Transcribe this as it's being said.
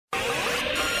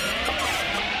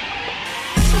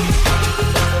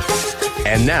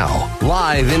And now,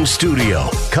 live in studio,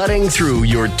 cutting through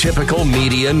your typical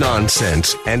media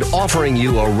nonsense and offering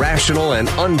you a rational and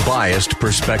unbiased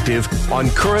perspective on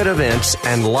current events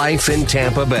and life in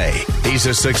Tampa Bay. He's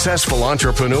a successful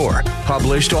entrepreneur,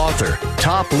 published author,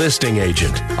 top listing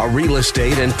agent, a real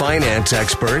estate and finance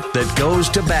expert that goes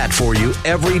to bat for you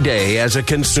every day as a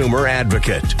consumer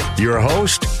advocate. Your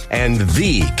host and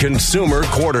the consumer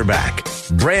quarterback,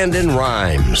 Brandon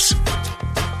Rhymes.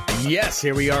 Yes,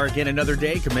 here we are again another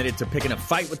day, committed to picking a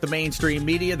fight with the mainstream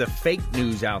media, the fake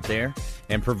news out there,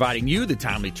 and providing you the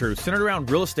timely truth centered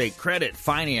around real estate, credit,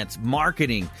 finance,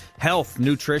 marketing, health,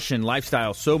 nutrition,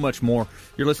 lifestyle, so much more.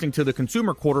 You're listening to the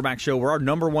Consumer Quarterback Show, where our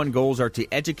number one goals are to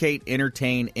educate,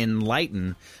 entertain,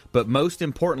 enlighten, but most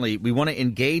importantly, we want to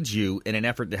engage you in an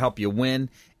effort to help you win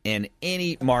in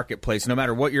any marketplace. No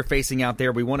matter what you're facing out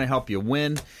there, we want to help you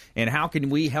win. And how can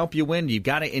we help you win? You've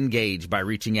got to engage by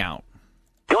reaching out.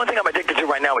 The only thing I'm addicted to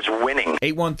right now is winning.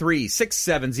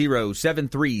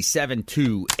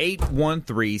 813-670-7372.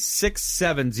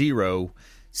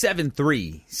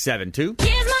 813-670-7372.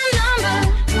 Here's my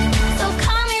number, so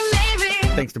call me maybe.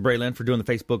 Thanks to Braylon for doing the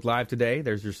Facebook Live today.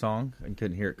 There's your song. I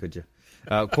couldn't hear it, could you?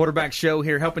 Quarterback Show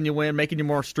here, helping you win, making you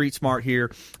more street smart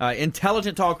here.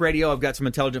 Intelligent Talk Radio. I've got some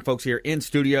intelligent folks here in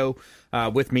studio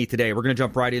with me today. We're going to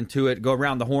jump right into it. Go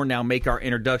around the horn now, make our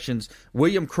introductions.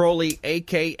 William Crowley,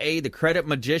 a.k.a. the Credit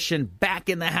Magician, back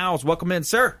in the house. Welcome in,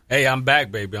 sir. Hey, I'm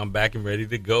back, baby. I'm back and ready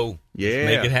to go. Yeah. Let's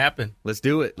make it happen. Let's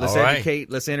do it. Let's All right. educate.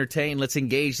 Let's entertain. Let's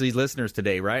engage these listeners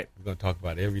today, right? We're going to talk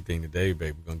about everything today,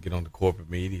 baby. We're going to get on the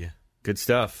corporate media. Good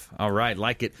stuff. All right,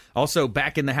 like it. Also,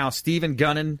 back in the house, Stephen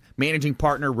Gunnin, managing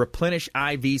partner, Replenish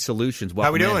IV Solutions. Welcome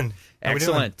How we doing? in.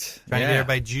 Excellent. Trying to get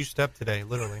everybody juiced up today,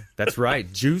 literally. That's right,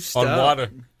 juiced On up. water.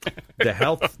 The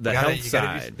health, health You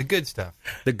side, do the good stuff.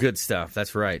 the good stuff.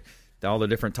 That's right. All the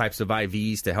different types of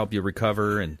IVs to help you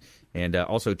recover, and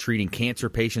also treating cancer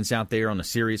patients out there on a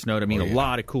serious note. I mean, a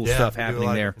lot of cool stuff we do a happening lot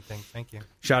of there. different things. Thank you.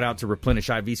 Shout out to Replenish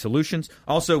IV Solutions.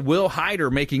 Also, Will Hyder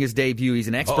making his debut. He's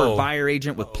an expert buyer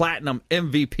agent with Platinum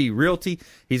MVP Realty.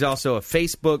 He's also a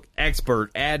Facebook expert,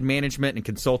 ad management, and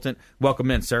consultant. Welcome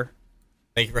in, sir.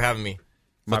 Thank you for having me.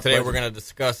 So today we're going to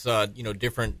discuss,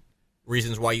 different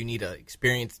reasons why you need an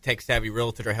experienced, tech-savvy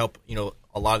realtor to help,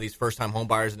 a lot of these first-time home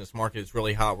buyers in this market. It's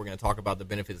really hot. We're going to talk about the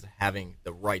benefits of having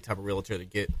the right type of realtor to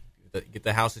get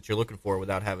the house that you're looking for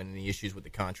without having any issues with the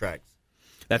contracts.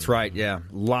 That's right, yeah.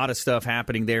 A lot of stuff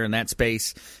happening there in that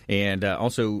space, and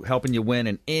also helping you win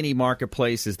in any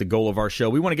marketplace is the goal of our show.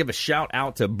 We want to give a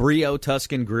shout-out to Brio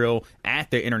Tuscan Grill at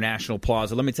the International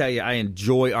Plaza. Let me tell you, I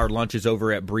enjoy our lunches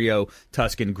over at Brio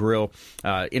Tuscan Grill,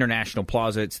 International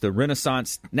Plaza. It's the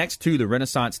Renaissance, next to the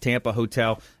Renaissance Tampa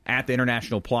Hotel at the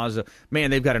International Plaza.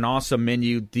 Man, they've got an awesome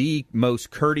menu, the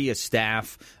most courteous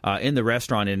staff in the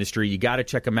restaurant industry. You got to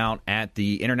check them out at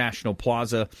the International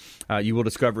Plaza. You will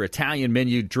discover Italian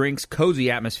menu, drinks, cozy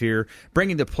atmosphere,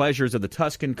 bringing the pleasures of the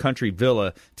Tuscan Country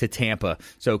Villa to Tampa.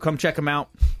 So come check them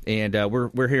out, and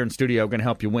we're here in studio going to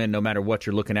help you win no matter what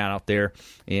you're looking at out there,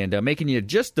 and making you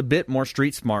just a bit more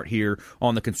street smart here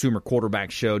on the Consumer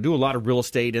Quarterback Show. Do a lot of real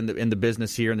estate in the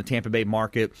business here in the Tampa Bay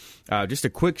market. Just a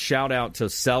quick shout out to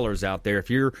sellers out there,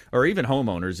 or even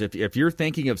homeowners. If you're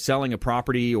thinking of selling a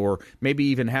property, or maybe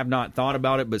even have not thought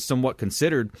about it but somewhat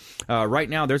considered, right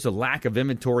now there's a lack of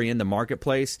inventory in the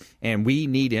marketplace, and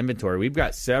we need inventory. We've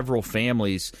got several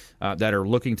families that are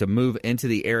looking to move into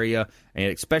the area,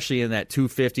 and especially in that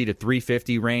 250 to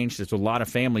 350 range. There's a lot of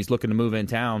families looking to move in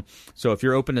town. So if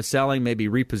you're open to selling, maybe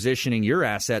repositioning your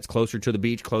assets closer to the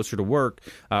beach, closer to work,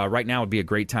 right now would be a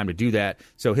great time to do that.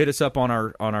 So hit us up on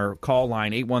our call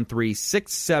line,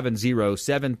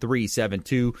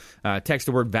 813-670-7372. Text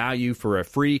the word value for a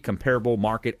free comparable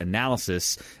market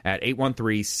analysis at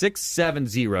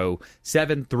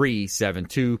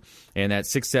 813-670-7372. And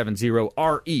that's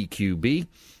 670-REQB.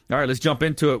 All right, let's jump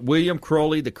into it. William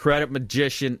Crowley, the Credit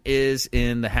Magician, is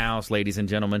in the house, ladies and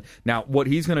gentlemen. Now, what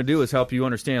he's going to do is help you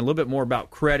understand a little bit more about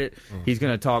credit. He's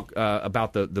going to talk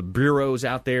about the bureaus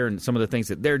out there and some of the things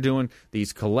that they're doing,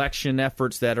 these collection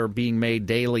efforts that are being made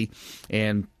daily.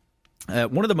 And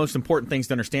one of the most important things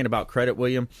to understand about credit,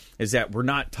 William, is that we're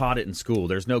not taught it in school.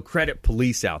 There's no credit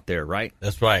police out there, right?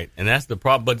 That's right, and that's the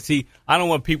problem. But see, I don't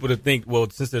want people to think, well,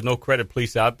 since there's no credit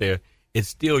police out there, it's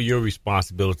still your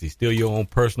responsibility, still your own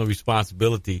personal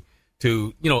responsibility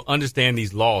to, understand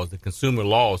these laws, the consumer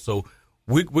laws. So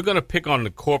we're going to pick on the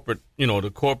corporate,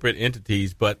 the corporate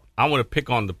entities, but I want to pick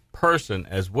on the person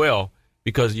as well,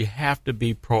 because you have to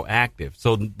be proactive.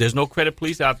 So there's no credit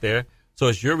police out there. So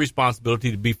it's your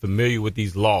responsibility to be familiar with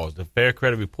these laws, the Fair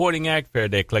Credit Reporting Act, Fair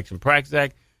Debt Collection Practices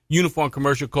Act, Uniform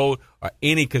Commercial Code, or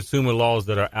any consumer laws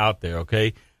that are out there,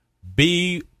 okay?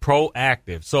 be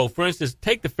proactive. So, for instance,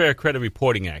 take the Fair Credit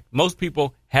Reporting Act. Most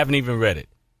people haven't even read it.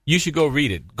 You should go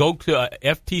read it. Go to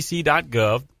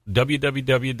ftc.gov,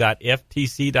 www.ftc.gov.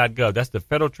 That's the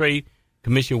Federal Trade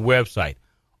Commission website.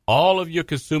 All of your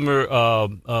consumer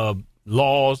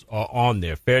laws are on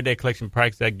there. Fair Debt Collection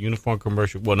Practices Act, Uniform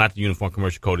Commercial, well, not the Uniform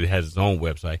Commercial Code, it has its own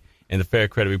website, and the Fair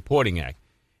Credit Reporting Act.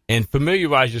 And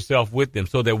familiarize yourself with them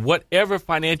so that whatever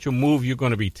financial move you're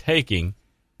going to be taking,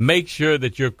 make sure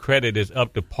that your credit is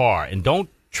up to par. And don't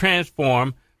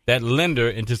transform that lender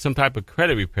into some type of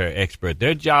credit repair expert.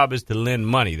 Their job is to lend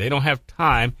money. They don't have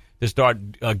time to start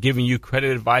giving you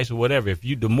credit advice or whatever.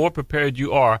 The more prepared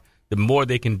you are, the more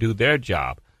they can do their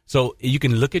job. So you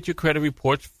can look at your credit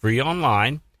reports free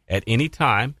online at any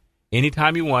time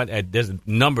you want. There's a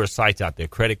number of sites out there: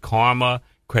 Credit Karma,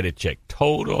 Credit Check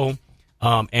Total,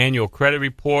 Annual Credit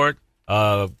Report,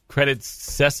 Credit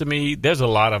Sesame. There's a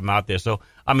lot of them out there. So,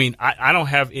 I mean, I don't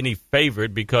have any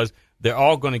favorite because they're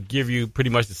all going to give you pretty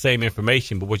much the same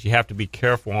information. But what you have to be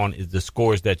careful on is the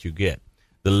scores that you get.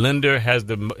 The lender has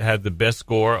the best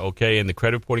score, okay, and the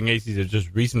credit reporting agencies have just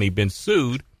recently been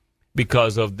sued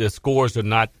because of the scores are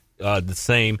not the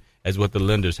same as what the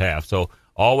lenders have. So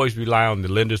always rely on the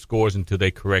lender scores until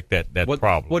they correct that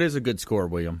problem. What is a good score,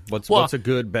 William? What's a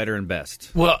good, better, and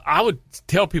best? Well, I would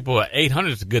tell people 800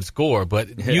 is a good score,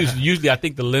 but usually I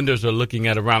think the lenders are looking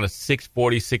at around a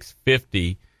 640,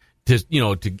 650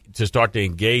 to start to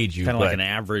engage you. Kind of like an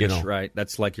average, right?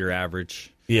 That's like your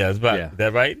average. Yeah, is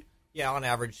that right? Yeah, on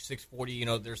average,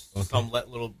 640. There's some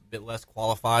little bit less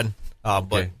qualified,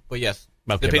 but yes,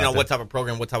 depending on what type of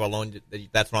program, what type of loan,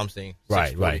 that's what I'm saying.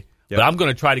 Right. Yep. But I'm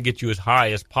going to try to get you as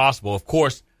high as possible. Of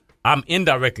course, I'm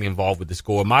indirectly involved with the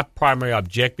score. My primary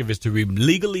objective is to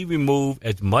legally remove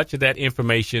as much of that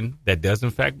information that does,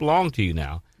 in fact, belong to you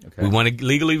now. Okay. We want to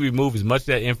legally remove as much of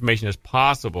that information as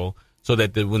possible so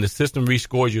that when the system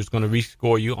rescores you, it's going to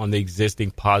rescore you on the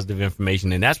existing positive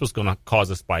information, and that's what's going to cause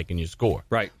a spike in your score.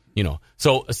 Right.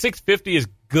 So a 650 is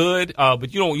good,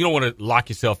 but you don't want to lock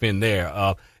yourself in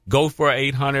there. Go for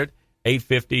 800,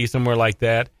 850, somewhere like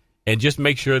that, and just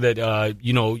make sure that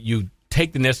you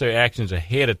take the necessary actions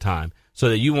ahead of time so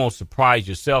that you won't surprise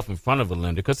yourself in front of a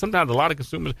lender. Because sometimes a lot of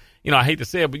consumers, I hate to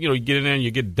say it, but you get in there and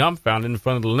you get dumbfounded in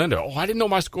front of the lender. Oh, I didn't know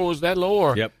my score was that low,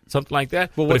 or something like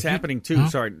that. Well, what's happening too?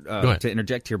 Sorry to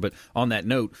interject here, but on that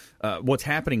note, what's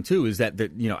happening too is that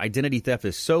identity theft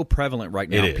is so prevalent right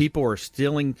now. People are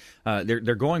stealing.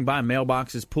 They're going by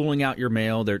mailboxes, pulling out your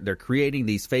mail. They're creating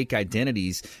these fake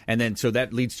identities, and then so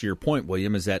that leads to your point,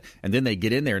 William, is that and then they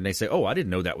get in there and they say, "Oh, I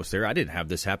didn't know that was there. I didn't have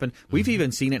this happen." Mm-hmm. We've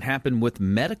even seen it happen with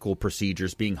medical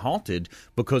procedures being halted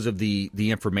because of the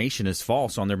information is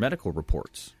false on their medical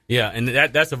reports. Yeah, and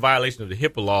that's a violation of the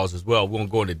HIPAA laws as well. We won't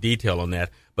go into detail on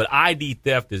that. But ID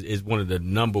theft is one of the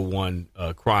number one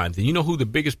crimes. And you know who the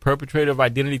biggest perpetrator of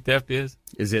identity theft is?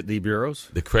 Is it the bureaus?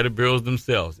 The credit bureaus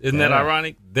themselves. Isn't that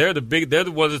ironic? They're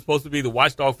the ones that's supposed to be the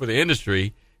watchdog for the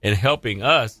industry and helping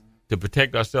us to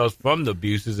protect ourselves from the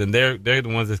abuses, and they're the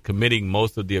ones that's committing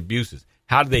most of the abuses.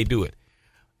 How do they do it?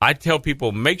 I tell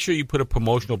people, make sure you put a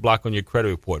promotional block on your credit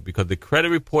report, because the credit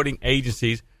reporting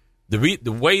agencies, the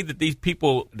way that these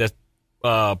people that's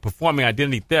performing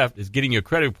identity theft is getting your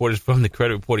credit report is from the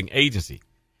credit reporting agency.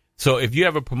 So if you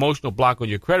have a promotional block on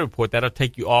your credit report, that'll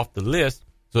take you off the list,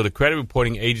 so the credit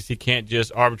reporting agency can't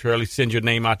just arbitrarily send your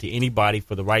name out to anybody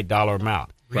for the right dollar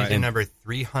amount. Reason number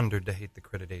 300 to hate the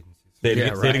credit agencies. Say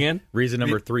it again? Reason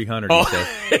number 300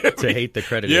 to hate the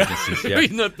credit agencies. Yeah.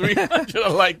 Reason number 300, I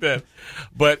like that.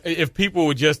 But if people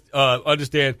would just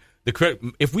understand the credit,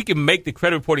 if we can make the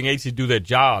credit reporting agencies do their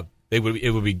job, it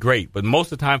would be great. But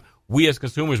most of the time, we as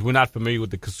consumers, we're not familiar with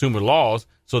the consumer laws.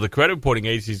 So the credit reporting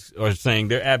agencies are saying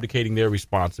they're abdicating their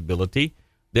responsibility.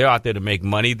 They're out there to make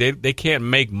money. They can't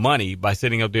make money by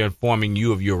sitting up there informing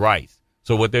you of your rights.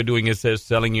 So what they're doing is they're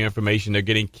selling you information. They're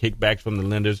getting kickbacks from the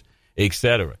lenders, et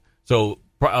cetera. So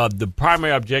the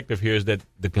primary objective here is that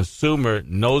the consumer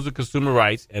knows the consumer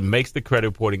rights and makes the credit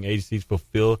reporting agencies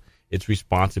fulfill its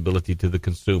responsibility to the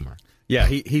consumer. Yeah,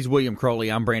 he's William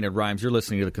Crowley. I'm Brandon Rhymes. You're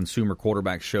listening to the Consumer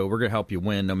Quarterback Show. We're going to help you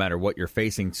win no matter what you're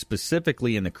facing,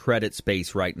 specifically in the credit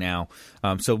space right now.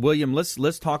 So, William,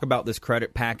 let's talk about this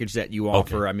credit package that you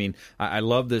offer. Okay. I mean, I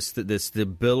love this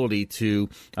ability to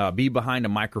be behind a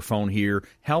microphone here,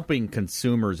 helping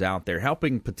consumers out there,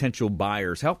 helping potential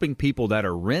buyers, helping people that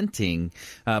are renting,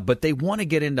 but they want to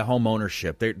get into home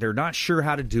ownership. They're not sure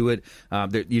how to do it.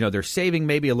 They're saving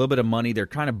maybe a little bit of money. They're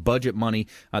trying to budget money.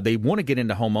 They want to get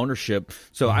into home ownership.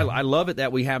 So I love it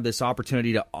that we have this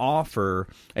opportunity to offer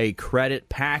a credit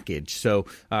package. So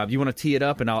you want to tee it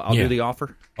up and I'll do the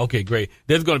offer? Okay, great.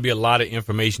 There's going to be a lot of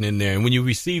information in there. And when you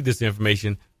receive this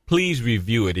information, please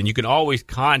review it. And you can always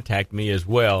contact me as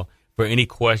well for any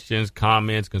questions,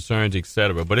 comments, concerns,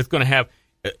 etc. But it's going to have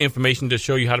information to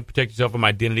show you how to protect yourself from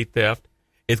identity theft.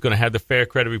 It's going to have the Fair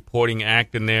Credit Reporting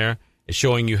Act in there. It's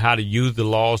showing you how to use the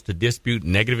laws to dispute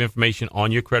negative information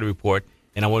on your credit report.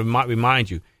 And I want to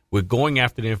remind you, we're going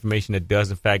after the information that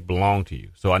does, in fact, belong to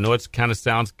you. So I know it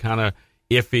sounds kind of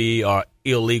iffy or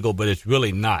illegal, but it's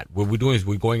really not. What we're doing is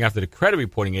we're going after the credit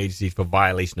reporting agencies for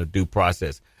violation of due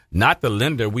process, not the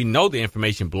lender. We know the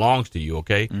information belongs to you,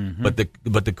 okay? Mm-hmm.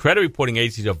 But the credit reporting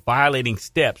agencies are violating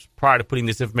steps prior to putting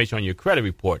this information on your credit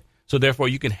report. So therefore,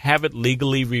 you can have it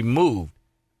legally removed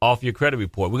off your credit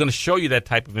report. We're going to show you that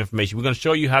type of information. We're going to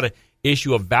show you how to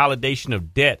issue a validation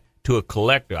of debt to a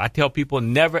collector. I tell people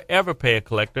never, ever pay a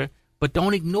collector, but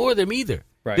don't ignore them either.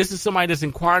 Right. This is somebody that's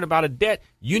inquiring about a debt.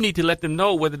 You need to let them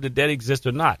know whether the debt exists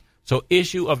or not. So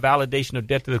issue a validation of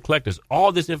debt to the collectors.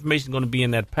 All this information is going to be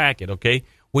in that packet, okay?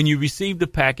 When you receive the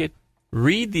packet,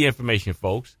 read the information,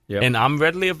 folks, and I'm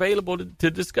readily available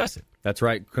to discuss it. That's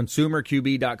right.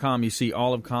 ConsumerQB.com. You see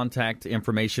all of contact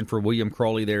information for William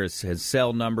Crowley there. His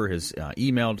cell number, his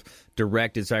email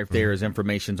direct is right there. His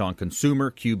information's on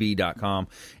ConsumerQB.com.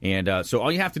 And so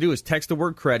all you have to do is text the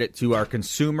word credit to our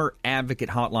Consumer Advocate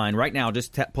hotline. Right now,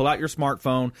 just pull out your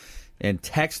smartphone and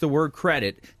text the word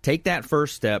credit. Take that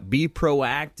first step. Be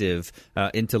proactive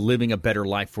into living a better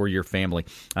life for your family.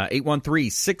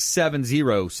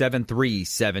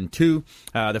 813-670-7372.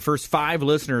 The first 5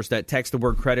 listeners that text the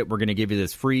word credit, we're going to give you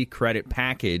this free credit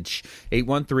package.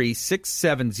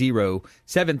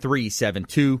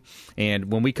 813-670-7372.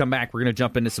 And when we come back, we're going to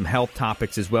jump into some health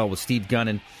topics as well with Steve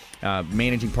Gunnin,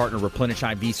 managing partner, Replenish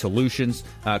IV Solutions,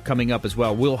 coming up as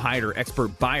well. Will Hyder,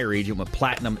 expert buyer agent with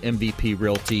Platinum MVP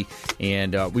Realty.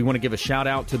 And we want to give a shout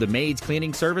out to the Maids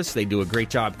Cleaning Service. They do a great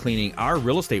job cleaning our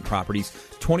real estate properties.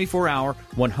 24-hour,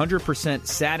 100%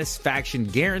 satisfaction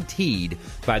guaranteed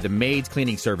by the Maids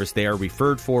Cleaning Service. They are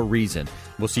referred for a reason.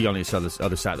 We'll see you on the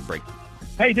other side of the break.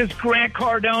 Hey, this is Grant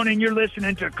Cardone, and you're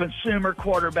listening to Consumer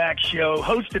Quarterback Show,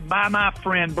 hosted by my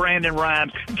friend Brandon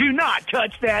Rhymes. Do not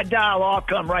touch that dial. I'll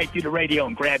come right through the radio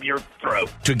and grab your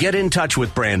throat. To get in touch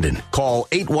with Brandon, call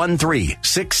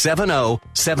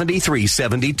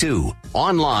 813-670-7372.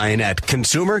 Online at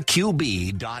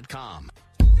consumerqb.com.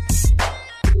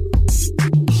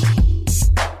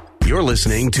 You're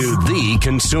listening to the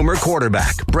Consumer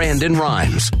Quarterback, Brandon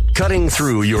Rhymes, cutting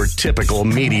through your typical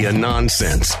media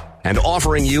nonsense and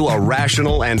offering you a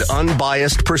rational and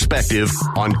unbiased perspective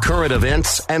on current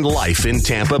events and life in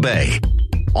Tampa Bay.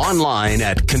 Online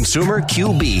at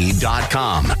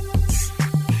consumerqb.com.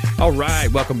 All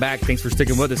right, welcome back. Thanks for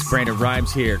sticking with us. Brandon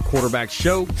Rhymes here, Quarterback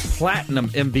Show, Platinum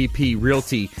MVP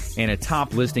Realty, and a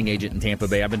top listing agent in Tampa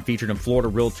Bay. I've been featured in Florida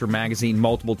Realtor Magazine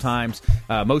multiple times.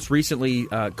 Most recently,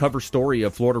 cover story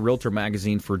of Florida Realtor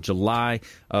Magazine for July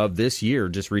of this year.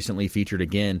 Just recently featured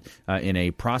again in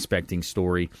a prospecting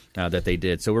story that they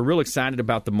did. So we're real excited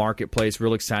about the marketplace,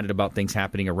 real excited about things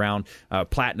happening around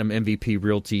Platinum MVP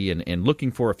Realty, and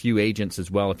looking for a few agents as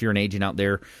well. If you're an agent out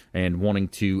there and wanting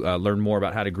to learn more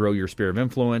about how to grow your sphere of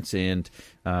influence and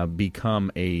become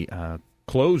a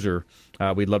closer,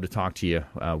 we'd love to talk to you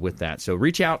with that. So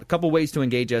reach out. A couple ways to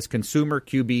engage us.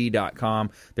 ConsumerQB.com.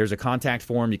 There's a contact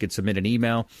form. You can submit an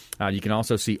email. You can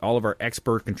also see all of our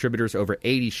expert contributors, over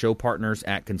 80 show partners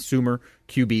at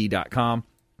ConsumerQB.com.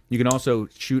 You can also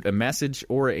shoot a message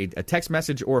or a text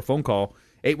message or a phone call.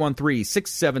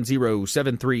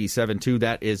 813-670-7372.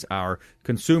 That is our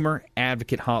Consumer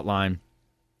Advocate Hotline.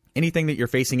 Anything that you're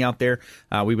facing out there,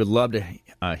 we would love to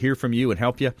hear from you and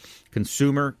help you.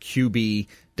 ConsumerQB.com.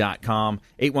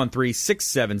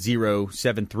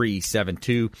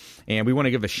 813-670-7372. And we want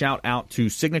to give a shout out to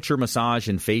Signature Massage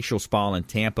and Facial Spa in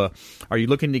Tampa. Are you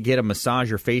looking to get a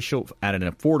massage or facial at an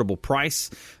affordable price?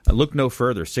 Look no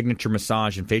further. Signature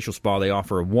Massage and Facial Spa, they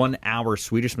offer a 1-hour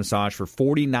Swedish massage for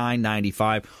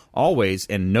 $49.95, always,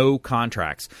 and no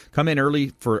contracts. Come in early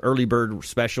for early bird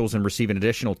specials and receive an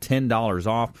additional $10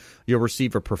 off. You'll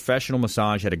receive a professional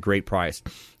massage at a great price.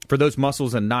 For those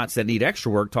muscles and knots that need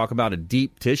extra work, talk about a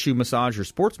deep tissue massage or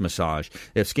sports massage.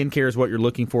 If skincare is what you're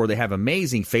looking for, they have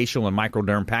amazing facial and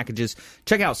microderm packages.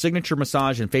 Check out Signature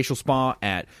Massage and Facial Spa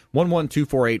at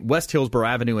 11248 West Hillsborough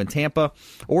Avenue in Tampa,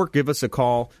 or give us a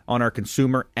call on our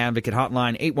Consumer Advocate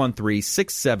Hotline,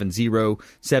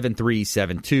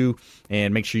 813-670-7372.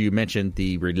 And make sure you mention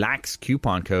the RELAX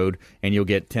coupon code, and you'll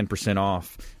get 10%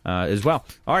 off as well.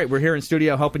 All right, we're here in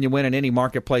studio helping you win in any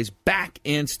marketplace. Back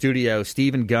in studio,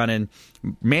 Stephen Gunnin,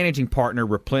 managing partner,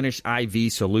 Replenish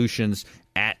IV Solutions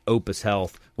at Opus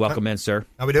Health. Welcome in, sir.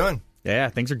 How we doing? Yeah,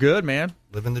 things are good, man.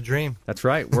 Living the dream. That's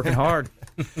right. Working hard.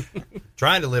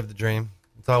 Trying to live the dream.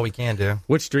 It's all we can do.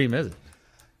 Which dream is it?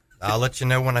 I'll let you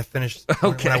know when I finish.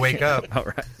 Okay. When I wake up. All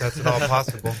right. That's at all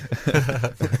possible.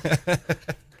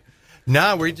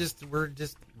 No, we're just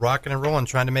rocking and rolling,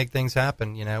 trying to make things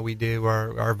happen. You know, we do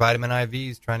our vitamin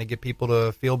IVs, trying to get people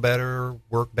to feel better,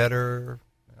 work better,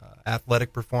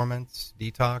 athletic performance,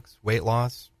 detox, weight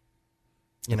loss.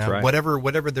 You know, right.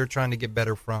 whatever they're trying to get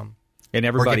better from. And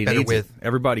everybody better needs with. it.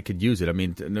 Everybody could use it. I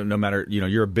mean, no matter,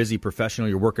 you're a busy professional,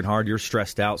 you're working hard, you're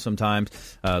stressed out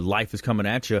sometimes, life is coming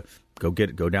at you. Go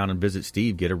down and visit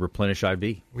Steve, get a Replenish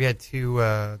IV. We had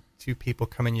two people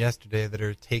come in yesterday that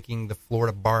are taking the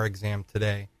Florida bar exam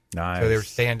today. Nice. So they were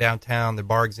staying downtown. The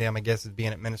bar exam, I guess, is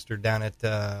being administered down at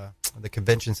the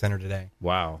convention center today.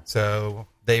 Wow. So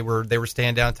they were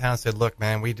staying downtown. Said, "Look,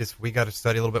 man, we got to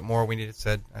study a little bit more. We need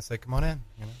it." I said, "Come on in."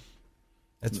 You know,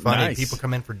 it's funny. Nice. People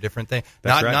come in for different things.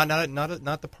 That's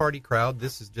Not the party crowd.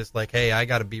 This is just like, hey, I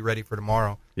got to be ready for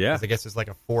tomorrow. Yeah. 'Cause I guess it's like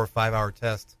a 4 or 5 hour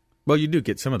test. Well, you do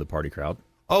get some of the party crowd.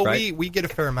 Oh, right? we get a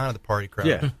fair amount of the party crowd.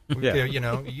 Yeah.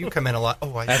 Yeah. You come in a lot.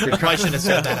 Oh, I probably shouldn't have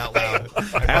said that out loud.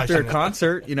 After a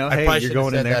concert, hey, you're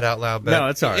going in there. That out loud, but no,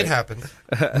 it's all right. It happens.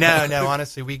 No.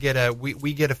 Honestly, we get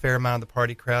a fair amount of the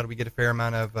party crowd. We get a fair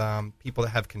amount of people that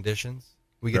have conditions.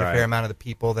 We get a fair amount of the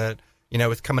people that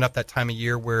it's coming up that time of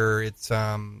year where it's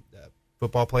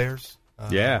football players.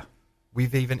 Yeah,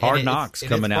 we've even Hard Knocks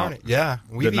coming out. Yeah,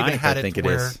 we've even had it to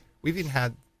where we've even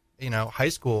had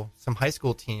some high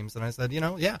school teams, and I said,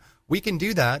 yeah, we can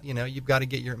do that. You've got to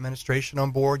get your administration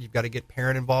on board. You've got to get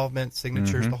parent involvement,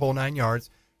 signatures, the whole 9 yards,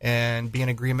 and be in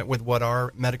agreement with what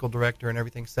our medical director and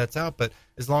everything sets out. But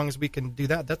as long as we can do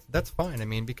that, that's fine. I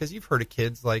mean, because you've heard of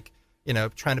kids like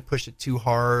trying to push it too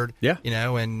hard. Yeah.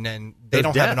 And they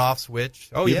don't have an off switch.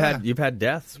 Oh, you've had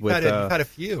deaths you've with had a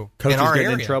few coaches in our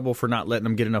getting area. in trouble for not letting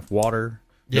them get enough water.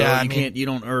 Yeah, you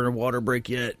don't earn a water break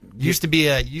yet. Used to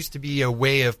be a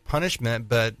way of punishment,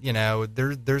 but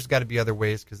there's got to be other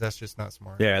ways because that's just not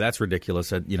smart. Yeah, that's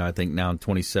ridiculous. I think now in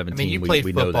 2017, I mean, you play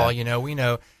we football. know that. We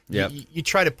know. Yep. You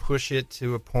try to push it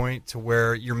to a point to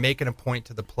where you're making a point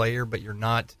to the player, but you're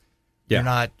not. Yeah. You're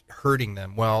not hurting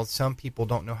them. Well, some people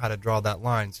don't know how to draw that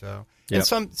line. So, and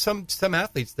some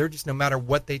athletes, they're just no matter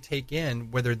what they take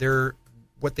in, whether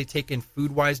what they take in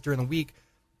food wise during the week.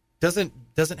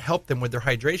 Doesn't help them with their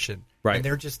hydration, right? And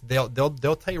they're just they'll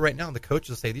tell you right now. The coaches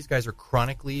will say these guys are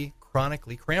chronically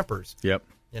crampers. Yep.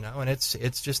 And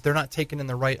it's just they're not taking in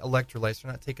the right electrolytes,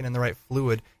 they're not taking in the right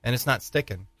fluid, and it's not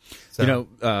sticking. So.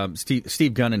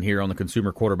 Steve Gunnin here on the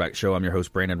Consumer Quarterback Show. I'm your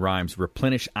host, Brandon Rhymes.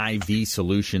 Replenish IV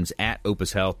Solutions at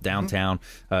Opus Health, downtown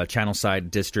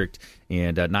Channelside District,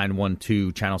 and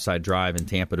 912 Channelside Drive in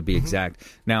Tampa to be exact.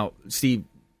 Now, Steve,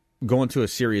 going to a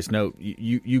serious note,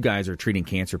 you guys are treating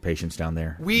cancer patients down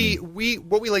there. What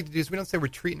we like to do is we don't say we're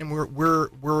treating them.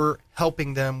 We're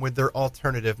helping them with their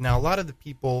alternative. Now, a lot of the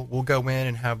people will go in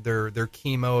and have their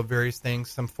chemo of various things,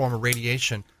 some form of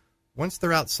radiation. Once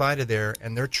they're outside of there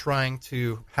and they're trying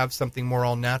to have something more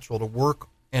all natural to work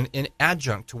in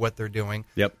adjunct to what they're doing.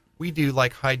 Yep. We do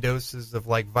like high doses of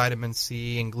like vitamin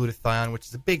C and glutathione, which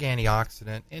is a big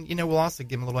antioxidant, and we'll also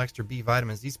give them a little extra B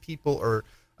vitamins. These people are.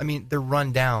 I mean, they're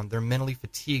run down. They're mentally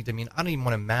fatigued. I mean, I don't even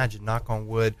want to imagine, knock on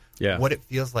wood, what it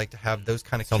feels like to have those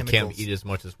kind of chemicals. Some can't eat as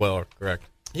much as well, correct?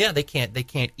 Yeah, they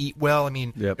can't eat well. I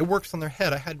mean, Yep. It works on their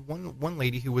head. I had one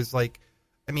lady who was like,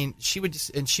 I mean, she would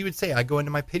say, I go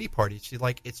into my pity party. She's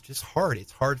like, it's just hard.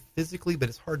 It's hard physically, but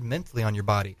it's hard mentally on your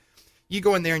body. You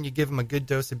go in there and you give them a good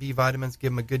dose of B vitamins,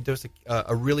 give them a good dose of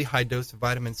a really high dose of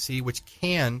vitamin C, which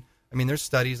can. I mean, there's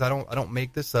studies. I don't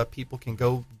make this up. People can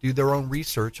go do their own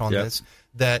research on this.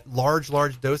 That large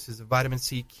doses of vitamin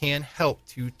C can help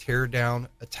to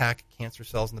attack cancer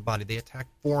cells in the body. They attack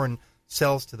foreign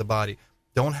cells to the body.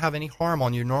 Don't have any harm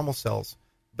on your normal cells,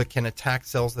 but can attack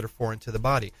cells that are foreign to the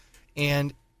body.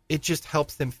 And it just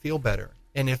helps them feel better.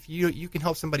 And if you can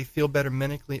help somebody feel better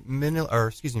mentally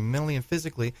and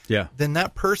physically, then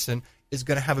that person is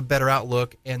going to have a better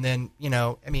outlook. And then,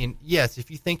 I mean, yes,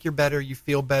 if you think you're better, you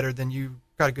feel better, then you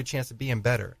got a good chance of being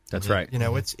better. That's right.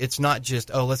 It's not just,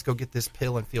 let's go get this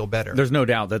pill and feel better. There's no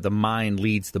doubt that the mind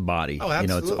leads the body. Oh,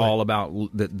 absolutely. It's all about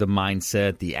the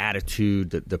mindset, the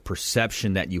attitude, the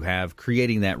perception that you have,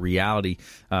 creating that reality.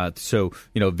 So,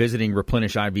 visiting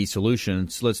Replenish IV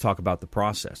Solutions, let's talk about the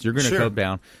process. You're going to go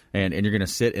down and you're going to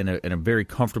sit in a very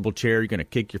comfortable chair. You're going to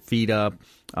kick your feet up.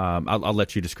 I'll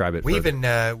let you describe it.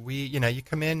 You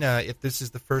come in, if this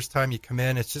is the first time you come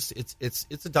in,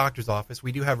 it's a doctor's office.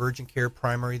 We do have urgent care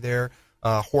primary there.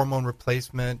 Hormone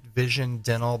replacement, vision,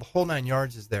 dental, the whole 9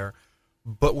 yards is there.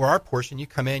 But where our portion, you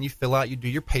come in, you fill out, you do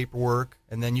your paperwork,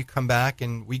 and then you come back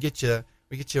and we get you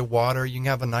water. You can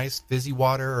have a nice fizzy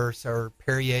water or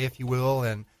Perrier, if you will,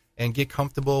 and and get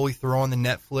comfortable. We throw on the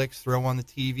Netflix, throw on the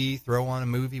TV, throw on a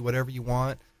movie, whatever you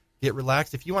want. Get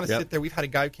relaxed. If you want to sit there, we've had a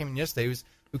guy who came in yesterday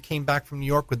who came back from New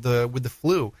York with the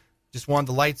flu. Just wanted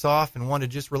the lights off and wanted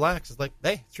to just relax. It's like,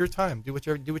 hey, it's your time. Do what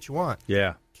you want.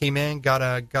 Yeah. Came in, got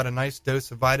a nice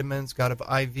dose of vitamins, got an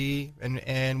IV,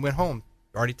 and went home.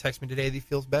 Already texted me today that he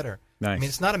feels better. Nice. I mean,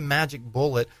 it's not a magic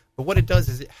bullet, but what it does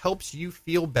is it helps you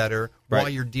feel better while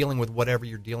you're dealing with whatever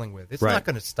you're dealing with. It's not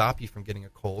going to stop you from getting a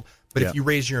cold, but if you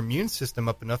raise your immune system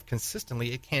up enough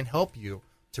consistently, it can help you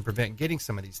to prevent getting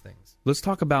some of these things. Let's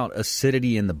talk about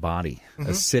acidity in the body,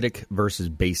 acidic versus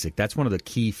basic. That's one of the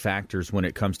key factors when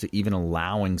it comes to even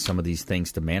allowing some of these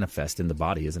things to manifest in the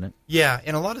body, isn't it? Yeah,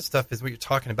 and a lot of stuff is what you're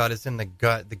talking about is in the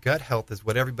gut. The gut health is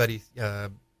what everybody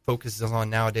focuses on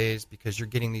nowadays because you're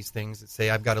getting these things that say,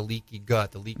 I've got a leaky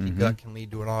gut. The leaky gut can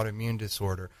lead to an autoimmune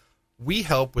disorder. We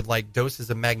help with like doses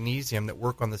of magnesium that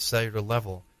work on the cellular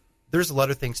level. There's a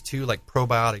lot of things, too, like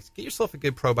probiotics. Get yourself a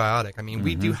good probiotic. I mean,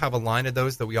 we do have a line of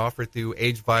those that we offer through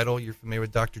Age Vital. You're familiar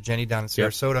with Dr. Jenny down in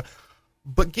Sarasota. Yep.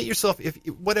 But get yourself,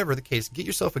 whatever the case, get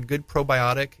yourself a good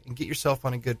probiotic and get yourself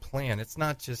on a good plan. It's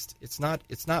not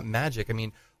magic. I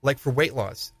mean, like for weight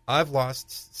loss, I've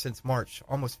lost since March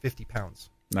almost 50 pounds.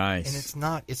 Nice. And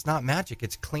it's not magic.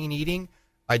 It's clean eating.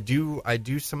 I do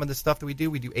some of the stuff that we do.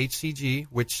 We do HCG,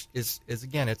 which is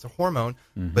again, it's a hormone,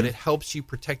 but it helps you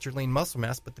protect your lean muscle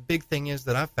mass. But the big thing is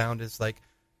that I've found is like,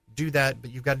 do that, but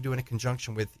you've got to do it in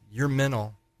conjunction with your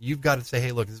mental. You've got to say,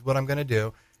 hey, look, this is what I'm going to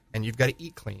do, and you've got to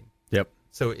eat clean. Yep.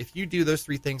 So if you do those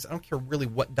three things, I don't care really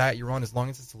what diet you're on, as long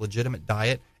as it's a legitimate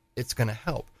diet, it's going to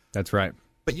help. That's right.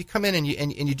 But you come in and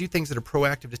you do things that are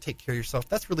proactive to take care of yourself.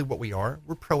 That's really what we are.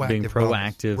 We're proactive. Being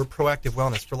proactive. Wellness. We're proactive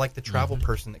wellness for like the travel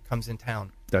person that comes in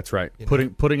town. That's right. You know?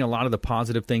 Putting a lot of the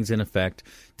positive things in effect,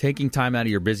 taking time out of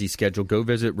your busy schedule. Go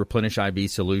visit Replenish IV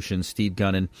Solutions. Steve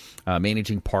Gunnin,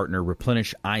 managing partner,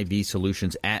 Replenish IV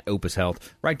Solutions at Opus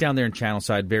Health, right down there in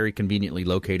Channelside, very conveniently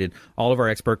located. All of our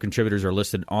expert contributors are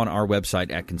listed on our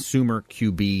website at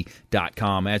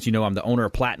consumerqb.com. As you know, I'm the owner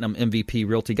of Platinum MVP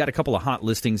Realty. Got a couple of hot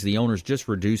listings. The owners just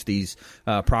reduced these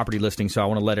property listings, so I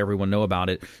want to let everyone know about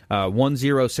it.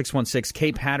 10616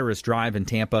 Cape Hatteras Drive in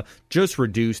Tampa, just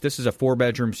reduced. This is a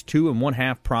 4-bedroom,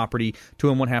 2.5 property,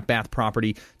 2.5 bath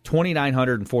property,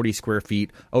 2,940 square feet,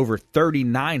 over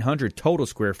 3,900 total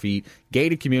square feet,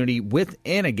 gated community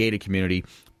within a gated community,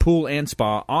 pool and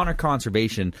spa, honor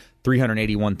conservation,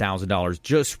 $381,000,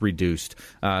 just reduced.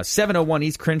 701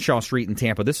 East Crenshaw Street in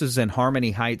Tampa. This is in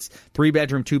Harmony Heights,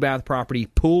 3-bedroom, 2-bath property,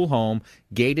 pool home,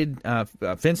 gated,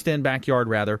 fenced-in backyard,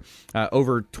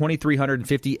 over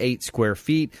 2,358 square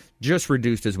feet, just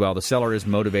reduced as well. The seller is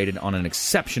motivated on an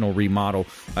exceptional remodel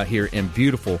here in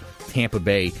beautiful Tampa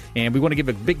Bay. And we want to give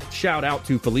a big shout-out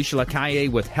to Felicia Lacaille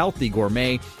with Healthy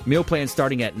Gourmet. Meal plan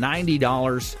starting at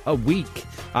 $90 a week.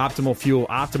 Optimal fuel,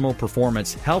 optimal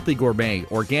performance, Healthy Gourmet,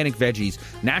 organic veggies,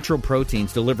 natural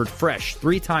proteins delivered fresh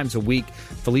 3 times a week.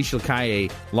 Felicia Lacaille,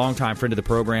 longtime friend of the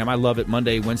program. I love it.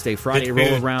 Monday, Wednesday, Friday,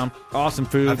 roll around. Awesome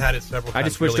food. I've had it several times. I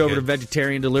just switched over to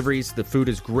vegetarian deliveries. The food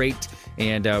is great,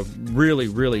 and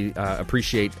really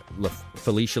appreciate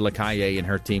Felicia Lacaille and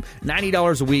her team.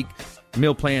 $90 a week.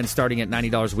 Meal plan starting at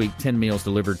 $90 a week. 10 meals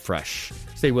delivered fresh.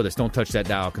 Stay with us. Don't touch that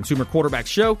dial. Consumer Quarterback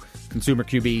Show,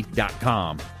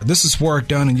 consumerqb.com. This is Warwick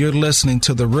Dunn, and you're listening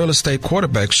to the Real Estate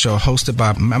Quarterback Show hosted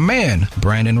by my man,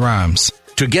 Brandon Rhymes.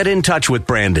 To get in touch with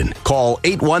Brandon, call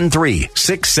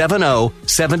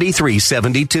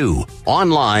 813-670-7372.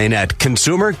 Online at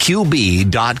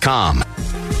consumerqb.com.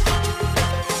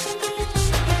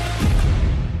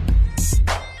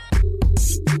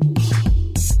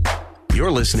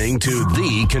 You're listening to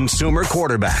the Consumer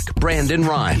Quarterback, Brandon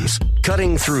Rhymes,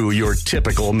 cutting through your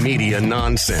typical media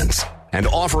nonsense and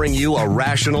offering you a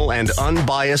rational and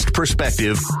unbiased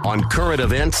perspective on current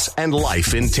events and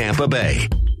life in Tampa Bay.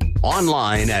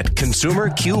 Online at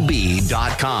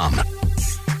consumerqb.com.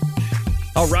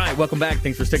 All right, welcome back.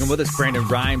 Thanks for sticking with us. Brandon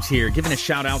Rhymes here, giving a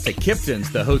shout-out to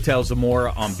Kipton's, the Hotel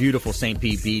Zamora on beautiful St.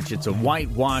 Pete Beach. It's a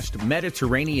whitewashed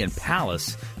Mediterranean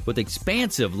palace with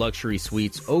expansive luxury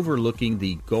suites overlooking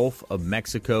the Gulf of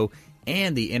Mexico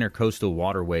and the Intercoastal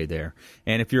Waterway there.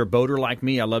 And if you're a boater like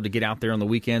me, I love to get out there on the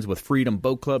weekends with Freedom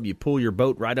Boat Club. You pull your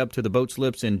boat right up to the boat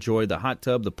slips, enjoy the hot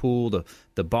tub, the pool,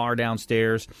 the bar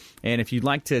downstairs. And if you'd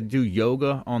like to do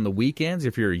yoga on the weekends,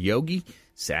 if you're a yogi,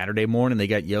 Saturday morning, they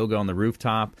got yoga on the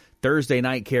rooftop. Thursday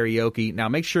night karaoke. Now,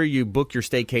 make sure you book your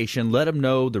staycation. Let them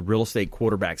know the Real Estate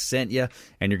Quarterback sent you,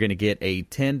 and you're going to get a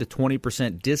 10 to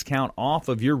 20% discount off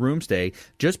of your room stay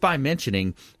just by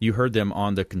mentioning you heard them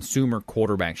on the Consumer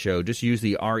Quarterback Show. Just use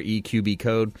the REQB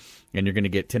code, and you're going to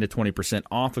get 10 to 20%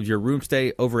 off of your room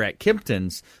stay over at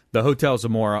Kimpton's, the Hotel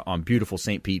Zamora on beautiful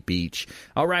St. Pete Beach.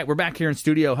 All right, we're back here in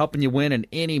studio helping you win in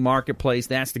any marketplace.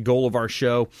 That's the goal of our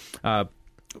show.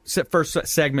 First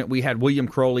segment, we had William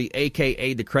Crowley,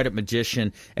 a.k.a. the Credit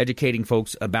Magician, educating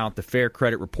folks about the Fair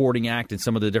Credit Reporting Act and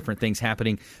some of the different things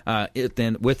happening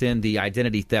within the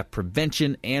identity theft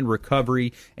prevention and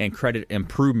recovery and credit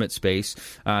improvement space.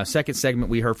 Second segment,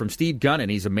 we heard from Steve Gunnin.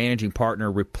 He's a managing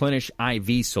partner, Replenish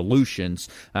IV Solutions.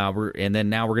 And then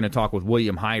now we're going to talk with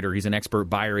William Hyder. He's an expert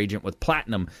buyer agent with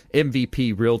Platinum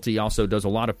MVP Realty. Also does a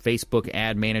lot of Facebook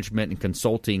ad management and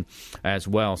consulting as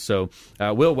well. So,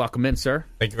 Will, welcome in, sir.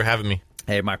 Thank you for having me.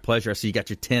 Hey, my pleasure. I see you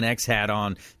got your 10X hat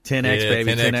on. 10X,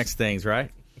 baby. 10X things, right?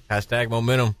 Hashtag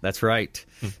momentum. That's right.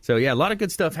 So, yeah, a lot of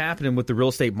good stuff happening with the real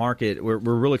estate market. We're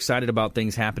real excited about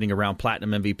things happening around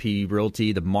Platinum MVP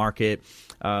Realty, the market.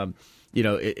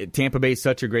 Tampa Bay is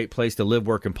such a great place to live,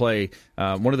 work, and play.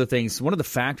 One of the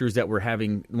factors that we're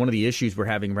having, one of the issues we're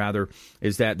having, rather,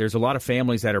 is that there's a lot of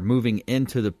families that are moving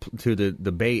into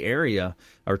the Bay Area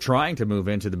or trying to move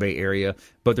into the Bay Area,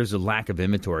 but there's a lack of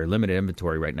inventory, limited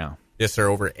inventory right now. Yes, sir.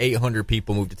 Over 800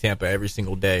 people move to Tampa every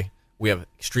single day. We have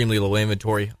extremely low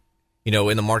inventory. In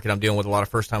the market, I'm dealing with a lot of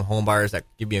first-time home buyers that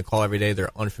give me a call every day. They're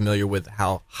unfamiliar with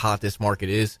how hot this market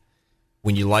is.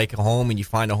 When you like a home and you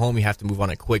find a home, you have to move on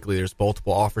it quickly. There's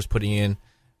multiple offers putting in.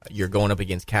 You're going up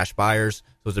against cash buyers.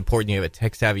 So it's important you have a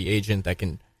tech-savvy agent that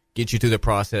can get you through the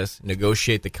process,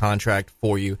 negotiate the contract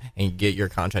for you, and get your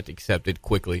contract accepted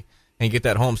quickly. And get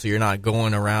that home so you're not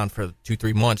going around for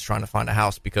 2-3 months trying to find a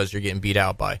house because you're getting beat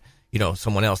out by,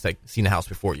 someone else that's seen the house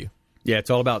before you. Yeah,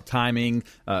 it's all about timing.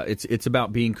 It's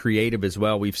about being creative as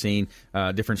well. We've seen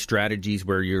different strategies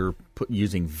where you're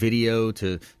using video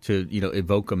to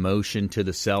evoke emotion to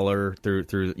the seller through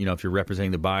if you're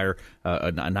representing the buyer,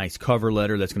 a nice cover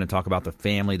letter that's going to talk about the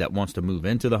family that wants to move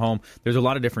into the home. There's a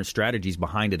lot of different strategies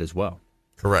behind it as well.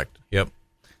 Correct. Yep.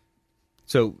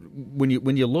 So when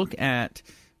you look at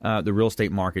the real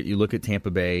estate market, you look at Tampa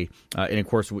Bay, and of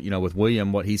course, with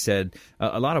William, what he said,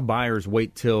 a lot of buyers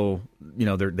wait till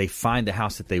they find the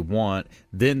house that they want,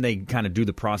 then they kind of do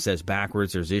the process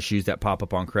backwards. There's issues that pop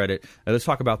up on credit. Let's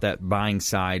talk about that buying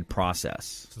side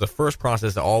process. So the first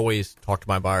process I always talk to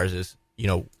my buyers is,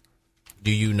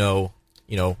 do you know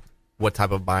what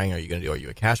type of buying are you going to do? Are you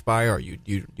a cash buyer? Do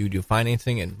you do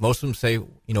financing? And most of them say,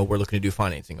 we're looking to do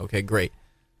financing. Okay, great.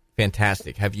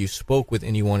 Fantastic. Have you spoke with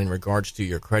anyone in regards to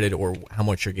your credit or how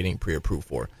much you're getting pre-approved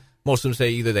for? Most of them say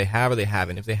either they have or they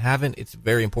haven't. If they haven't, it's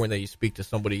very important that you speak to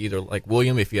somebody either like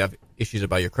William if you have issues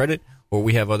about your credit, or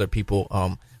we have other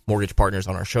people, mortgage partners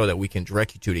on our show that we can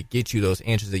direct you to get you those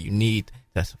answers that you need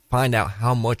to find out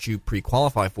how much you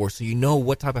pre-qualify for so you know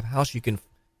what type of house you can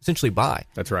essentially buy.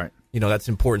 That's right. That's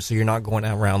important so you're not going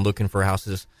around looking for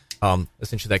houses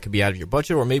essentially that could be out of your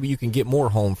budget, or maybe you can get more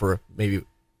home for maybe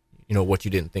what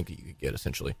you didn't think you could get,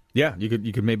 essentially. Yeah,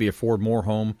 you could maybe afford more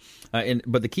home,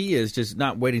 but the key is just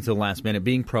not waiting till the last minute,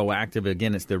 being proactive.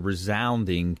 Again, it's the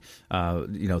resounding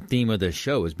theme of the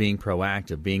show is being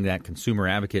proactive, being that consumer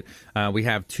advocate. We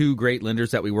have two great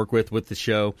lenders that we work with the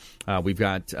show. We've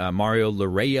got Mario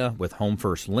Larea with Home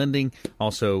First Lending,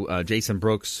 also Jason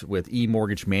Brooks with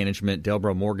eMortgage Management,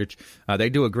 Delbro Mortgage. They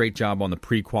do a great job on the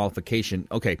pre-qualification.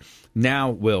 Okay, now,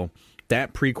 Will,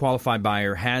 that pre-qualified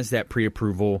buyer has that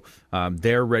pre-approval.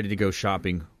 They're ready to go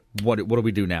shopping. What do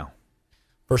we do now?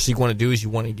 First thing you want to do is you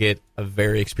want to get a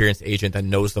very experienced agent that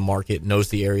knows the market, knows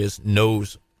the areas,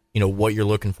 knows what you're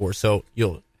looking for. So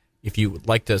if you would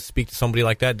like to speak to somebody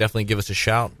like that, definitely give us a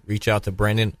shout. Reach out to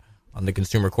Brandon on the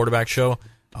Consumer Quarterback Show.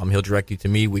 He'll direct you to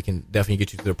me. We can definitely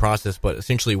get you through the process. But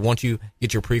essentially, once you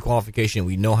get your pre-qualification,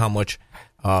 we know how much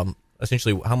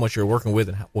you're working with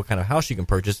and what kind of house you can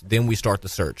purchase, then we start the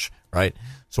search, right?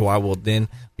 So I will then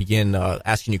begin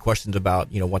asking you questions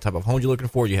about, what type of home you're looking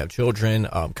for. Do you have children,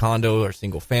 condo or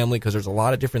single family? Because there's a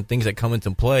lot of different things that come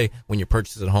into play when you're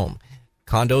purchasing a home.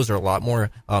 Condos are a lot more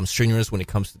strenuous when it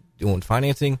comes to doing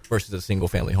financing versus a single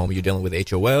family home. You're dealing with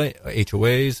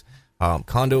HOAs,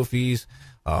 condo fees.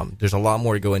 There's a lot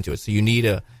more to go into it. So you need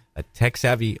a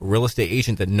tech-savvy real estate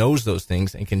agent that knows those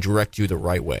things and can direct you the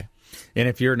right way. And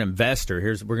if you're an investor,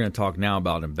 we're going to talk now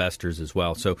about investors as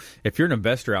well. So if you're an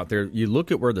investor out there, you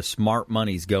look at where the smart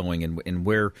money's going and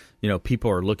where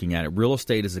people are looking at it. Real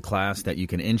estate is a class that you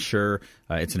can insure.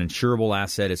 It's an insurable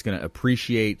asset. It's going to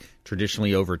appreciate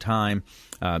traditionally over time.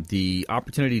 The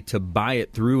opportunity to buy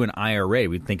it through an IRA.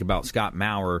 We think about Scott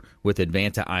Maurer with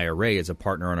Advanta IRA as a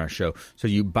partner on our show. So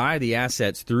you buy the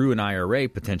assets through an IRA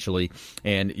potentially,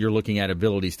 and you're looking at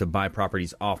abilities to buy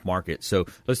properties off market. So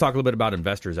let's talk a little bit about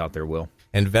investors out there, Will.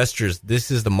 Investors,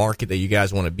 this is the market that you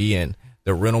guys want to be in.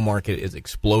 The rental market is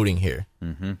exploding here.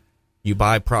 Mm-hmm. You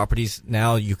buy properties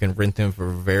now, you can rent them for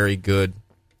a very good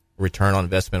return on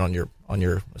investment on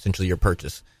your essentially your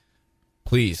purchase.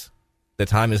 Please, the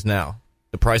time is now.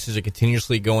 The prices are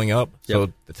continuously going up,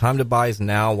 so the time to buy is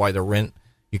now. While the rent,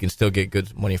 you can still get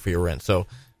good money for your rent. So,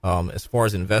 as far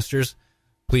as investors,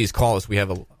 please call us. We have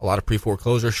a lot of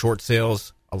pre-foreclosure, short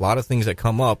sales, a lot of things that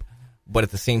come up. But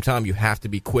at the same time, you have to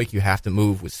be quick. You have to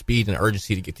move with speed and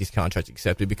urgency to get these contracts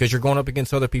accepted because you're going up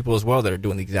against other people as well that are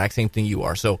doing the exact same thing you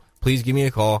are. So please give me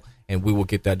a call, and we will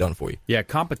get that done for you. Yeah,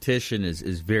 competition is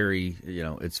very,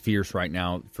 it's fierce right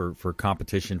now for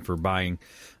competition for buying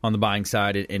on the buying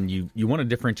side, and you want to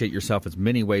differentiate yourself as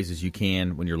many ways as you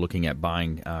can when you're looking at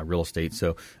buying real estate.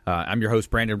 So I'm your host,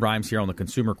 Brandon Rhymes, here on the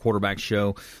Consumer Quarterback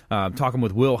Show, talking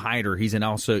with Will Hyder. He's an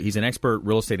expert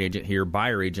real estate agent here,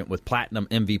 buyer agent with Platinum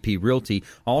MVP Realty.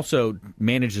 Also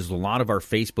manages a lot of our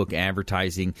Facebook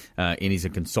advertising, and he's a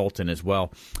consultant as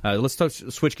well. Let's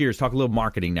switch gears, talk a little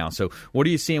marketing now. So what are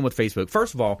you seeing with Facebook?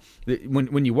 First of all,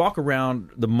 when you walk around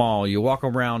the mall, you walk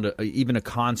around even a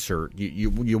concert,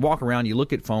 you walk around, you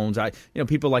look at phones.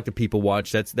 People like to people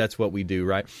watch. That's what we do,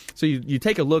 right? So you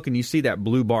take a look and you see that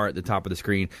blue bar at the top of the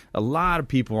screen. A lot of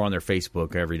people are on their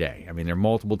Facebook every day. I mean, they're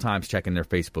multiple times checking their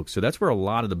Facebook. So that's where a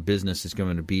lot of the business is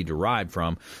going to be derived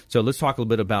from. So let's talk a little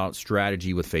bit about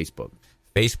strategy with Facebook.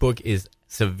 Facebook is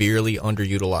severely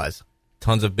underutilized.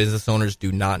 Tons of business owners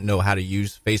do not know how to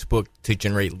use Facebook to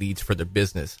generate leads for their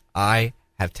business. I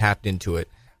have tapped into it.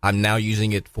 I'm now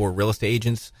using it for real estate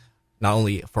agents, not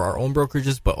only for our own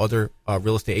brokerages, but other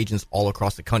real estate agents all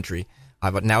across the country.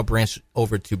 I've now branched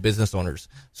over to business owners.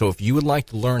 So if you would like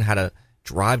to learn how to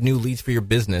drive new leads for your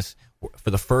business,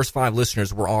 for the first 5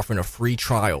 listeners, we're offering a free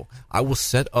trial. I will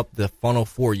set up the funnel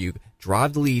for you,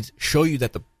 drive the leads, show you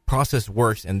that the process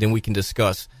works, and then we can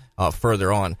discuss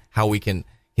further on how we can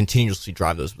continuously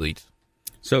drive those leads.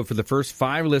 So for the first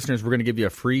 5 listeners, we're going to give you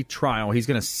a free trial. Will is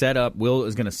going to set up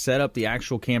the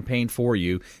actual campaign for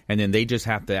you, and then they just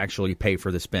have to actually pay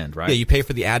for the spend, right? Yeah, you pay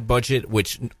for the ad budget,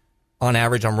 which on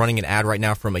average, I'm running an ad right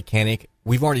now for a mechanic.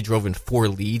 We've already driven 4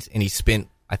 leads, and he spent,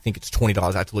 I think it's $20.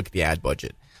 I have to look at the ad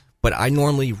budget. But I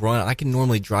can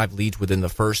normally drive leads within the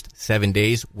first 7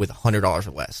 days with $100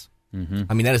 or less. Mm-hmm.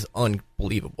 I mean, that is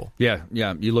unbelievable. Yeah.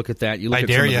 You look at that. You look at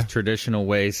some of the traditional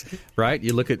ways, right?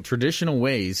 You look at traditional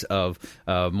ways of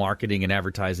marketing and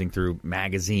advertising through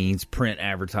magazines, print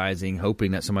advertising,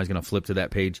 hoping that somebody's going to flip to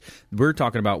that page. We're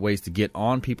talking about ways to get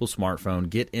on people's smartphone,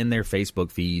 get in their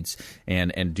Facebook feeds,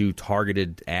 and do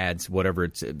targeted ads, whatever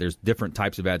it's. There's different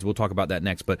types of ads. We'll talk about that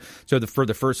next. But so for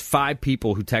the first 5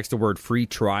 people who text the word free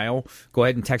trial, go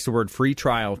ahead and text the word free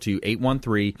trial to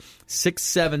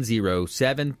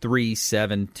 813-670-7372.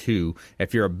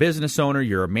 If you're a business owner,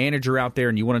 you're a manager out there,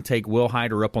 and you want to take Will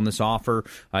Hyder up on this offer,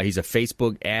 he's a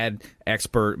Facebook ad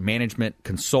expert, management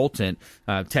consultant.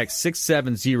 Text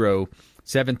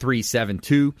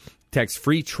 670-7372. Text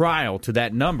free trial to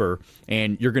that number,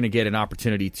 and you're going to get an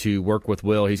opportunity to work with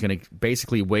Will. He's going to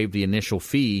basically waive the initial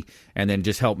fee and then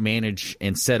just help manage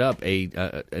and set up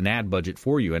an ad budget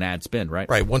for you, an ad spend, right?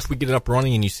 Right. Once we get it up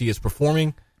running and you see it's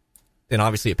performing, then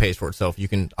obviously it pays for itself. You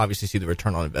can obviously see the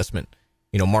return on investment.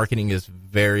 Marketing is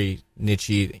very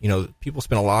niche-y. People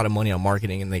spend a lot of money on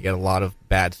marketing and they get a lot of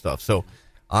bad stuff. So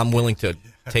I'm willing to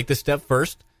take the step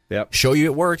first, show you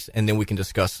it works, and then we can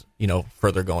discuss,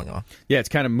 further going on. Yeah, it's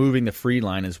kind of moving the free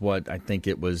line is what I think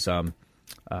it was, not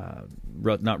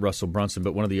Russell Brunson,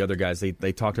 but one of the other guys.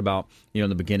 They talked about, in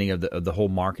the beginning of the whole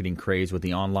marketing craze with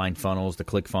the online funnels, the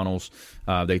click funnels,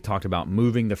 they talked about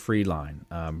moving the free line.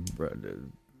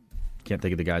 Can't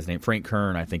think of the guy's name. Frank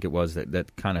Kern, I think it was,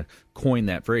 that kind of coined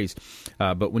that phrase.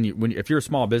 But if you're a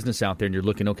small business out there and you're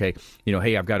looking, okay,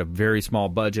 hey, I've got a very small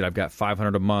budget. I've got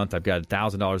 $500 a month. I've got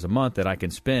 $1,000 a month that I can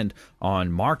spend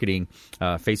on marketing.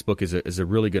 Facebook is a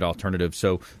really good alternative.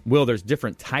 So, Will, there's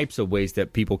different types of ways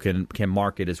that people can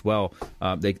market as well.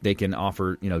 They can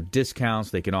offer discounts.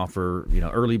 They can offer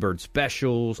early bird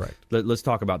specials. Right. Let's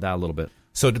talk about that a little bit.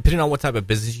 So, depending on what type of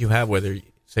business you have, whether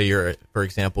say for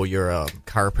example, you're a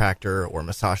chiropractor or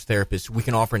massage therapist, we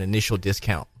can offer an initial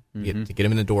discount to get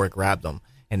them in the door, grab them.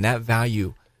 And that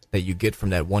value that you get from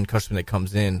that one customer that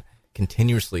comes in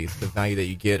continuously, the value that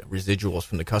you get residuals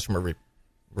from the customer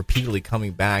repeatedly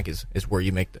coming back is where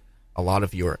you make a lot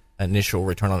of your initial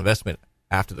return on investment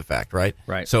after the fact, right?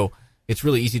 Right. So it's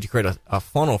really easy to create a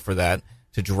funnel for that.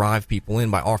 to drive people in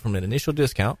by offering an initial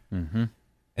discount. Mm-hmm.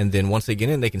 And then once they get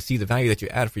in, they can see the value that you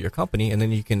add for your company, and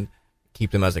then you can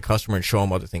keep them as a customer and show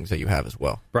them other things that you have as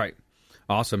well. Right.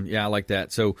 Awesome. Yeah, I like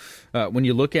that. So when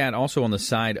you look at also on the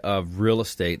side of real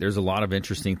estate, there's a lot of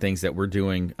interesting things that we're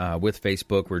doing with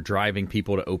Facebook. We're driving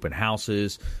people to open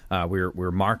houses.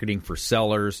 We're marketing for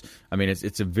sellers. I mean,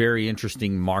 it's a very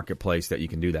interesting marketplace that you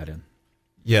can do that in.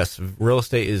 Yes, real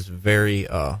estate is very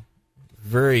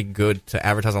good to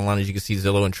advertise online. As you can see,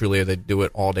 Zillow and Trulia, they do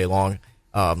it all day long.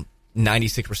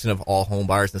 96% of all home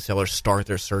buyers and sellers start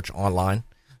their search online.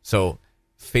 So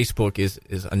Facebook is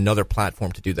another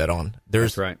platform to do that on.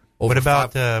 That's right. What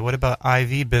about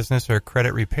IV business or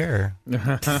credit repair?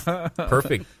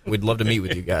 Perfect. We'd love to meet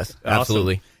with you guys. Awesome.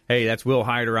 Absolutely. Hey, that's Will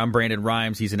Hyder. I'm Brandon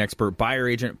Rhymes. He's an expert buyer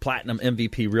agent, Platinum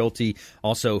MVP Realty,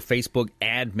 also Facebook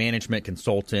ad management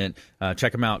consultant.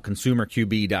 Check him out,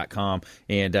 consumerqb.com.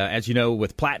 And as you know,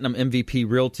 with Platinum MVP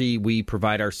Realty, we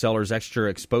provide our sellers extra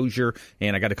exposure.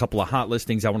 And I got a couple of hot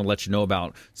listings I want to let you know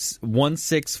about.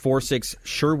 1646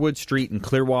 Sherwood Street in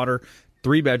Clearwater.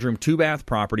 3-bedroom, 2-bath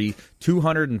property,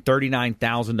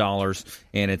 $239,000,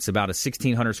 and it's about a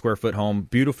 1,600 square foot home.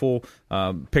 Beautiful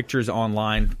pictures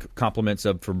online, compliments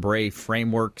from Brave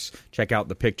Frameworks. Check out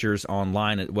the pictures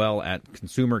online as well at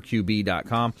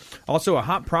consumerqb.com. Also, a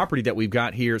hot property that we've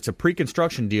got here. It's a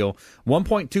pre-construction deal,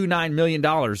 $1.29 million.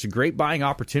 A great buying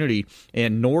opportunity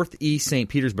in Northeast St.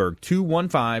 Petersburg,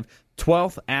 215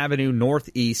 12th Avenue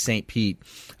Northeast, St. Pete.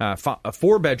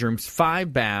 4 bedrooms,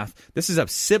 5 bath. This is a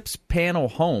SIPS panel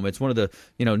home. It's one of the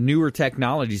newer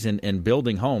technologies in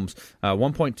building homes.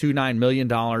 $1.29 million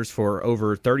for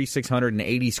over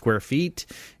 3,680 square feet,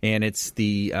 and it's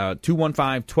the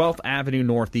 215 12th Avenue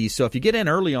Northeast. So if you get in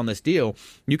early on this deal,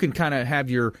 you can kind of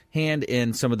have your hand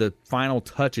in some of the final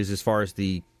touches as far as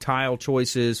the tile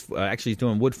choices. Actually, he's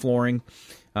doing wood flooring.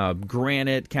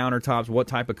 Granite countertops, what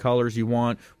type of colors you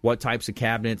want, what types of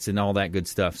cabinets, and all that good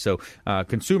stuff. So,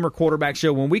 Consumer Quarterback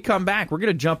Show. When we come back, we're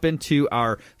going to jump into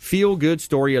our feel-good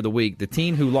story of the week. The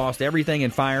teen who lost everything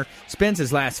in fire spends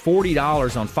his last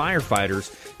 $40 on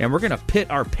firefighters, and we're going to pit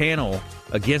our panel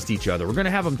against each other. We're going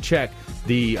to have them check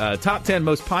the top 10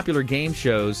 most popular game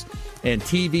shows in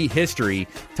TV history,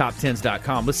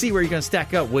 top10s.com. Let's see where you're going to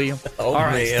stack up, William. All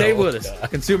right, stay with us.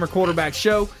 Consumer Quarterback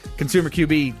Show,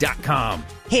 consumerqb.com.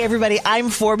 Hey, everybody, I'm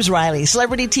Forbes Riley,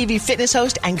 celebrity TV fitness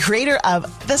host and creator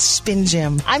of The Spin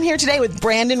Gym. I'm here today with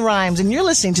Brandon Rhymes, and you're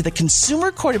listening to the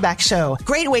Consumer Quarterback Show.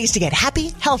 Great ways to get happy,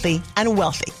 healthy, and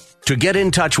wealthy. To get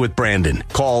in touch with Brandon,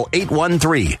 call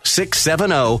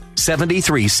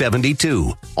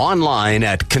 813-670-7372. Online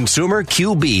at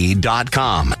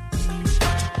consumerqb.com.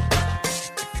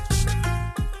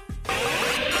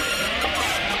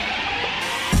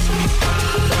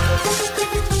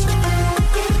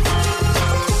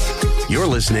 You're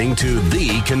listening to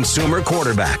The Consumer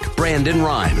Quarterback, Brandon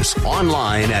Rhymes,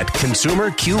 online at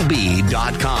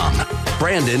consumerqb.com.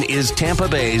 Brandon is Tampa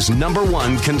Bay's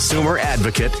 #1 consumer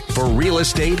advocate for real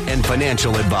estate and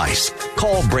financial advice.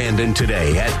 Call Brandon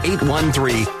today at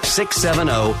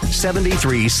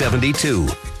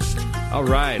 813-670-7372. All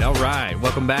right.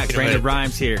 Welcome back. Brandon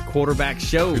Rhymes here, Quarterback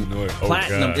Show,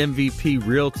 Platinum MVP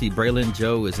Realty. Braylon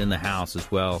Joe is in the house as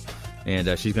well. And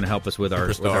she's going to help us with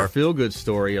our feel-good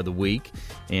story of the week.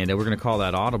 And we're going to call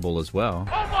that Audible as well.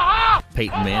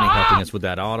 Peyton Manning helping us with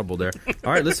that Audible there.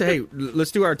 All right,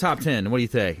 let's do our top 10. What do you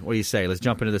say? Let's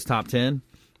jump into this top 10.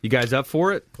 You guys up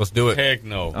for it? Let's do it. Heck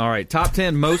no. All right, top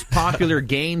 10 most popular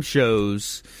game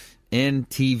shows in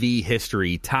TV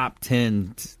history,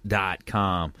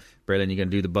 top10s.com. Braylon, you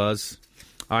going to do the buzz?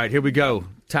 All right, here we go.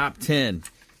 Top 10.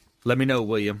 Let me know,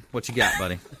 William. What you got,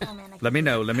 buddy? Let me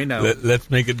know.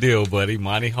 Let's make a deal, buddy.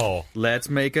 Monty Hall. Let's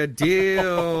make a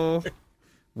deal.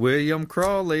 William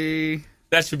Crowley.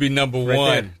 That should be number right 1.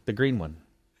 There, the green one.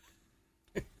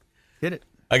 Hit it.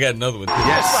 I got another one.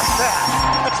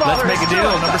 Yes. Let's make a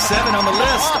deal. Number 7 on the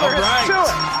list. All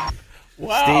right.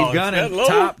 Wow. Steve Gunnin,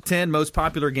 top 10 most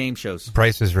popular game shows.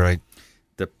 Price is Right.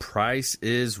 The Price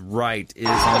is Right is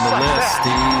on the list,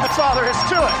 Steve. That's all there is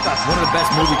to it. One of the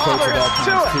best movie quotes of all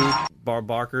time, too. Barb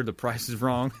Barker, The Price is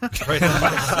Wrong.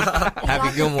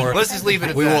 Happy Gilmore. Let's just leave it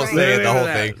at We that. won't say it the whole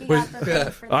thing.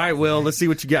 All right, Will, let's see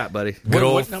what you got, buddy. Good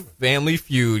old Family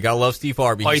Feud. Gotta love Steve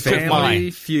Harvey. Oh, he took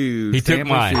mine. Feud. He took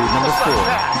Family mine. Feud, number 4.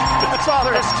 That's all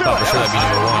there is to it. Thought for sure that'd be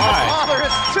number 1. That's all there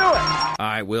is to it. All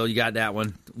right, Will, you got that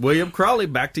one. William Crowley,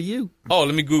 back to you. Oh,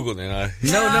 let me Google then.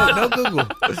 No Google.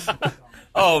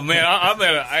 Oh man,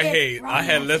 I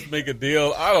had Let's Make a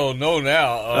Deal. I don't know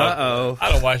now. Uh-oh. I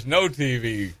don't watch no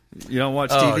TV. You don't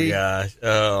watch Oh, TV? gosh.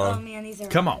 Oh man, these are.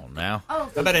 Come on now.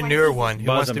 Oh, How about a newer one? Who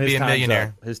wants to be a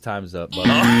millionaire? His time's up, buddy.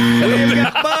 We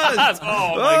got buzzed.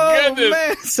 Oh, my goodness.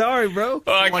 Man. Sorry, bro.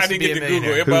 Oh, I wants to didn't be get a to Google.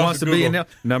 millionaire? Who Everybody wants to be in there?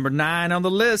 Number 9 on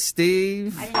the list,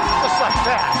 Steve. Just like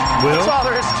that. Will? That's all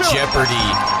there is to it. Jeopardy.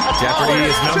 Jeopardy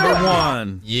is That's number it.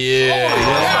 1. Yeah.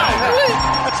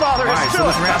 That's all there All is right, to so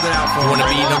let's it. round it out for You want to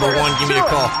him. be number 1? Give me a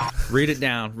call. Read it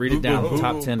down. Read it down.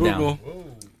 Top 10 down.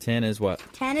 10 is what?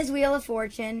 10 is Wheel of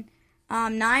Fortune.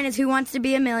 9 is Who Wants to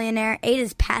Be a Millionaire. 8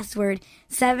 is Password.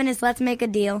 7 is Let's Make a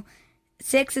Deal.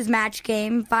 6 is Match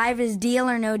Game. 5 is Deal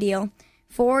or No Deal.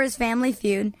 4 is Family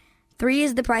Feud. 3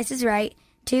 is The Price is Right.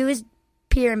 2 is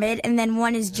Pyramid. And then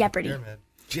 1 is Jeopardy.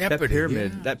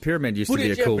 Pyramid. That pyramid used to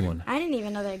be a cool one. I didn't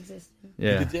even know that existed.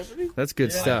 Yeah. That's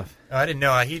good stuff. Oh, I didn't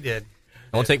know he did.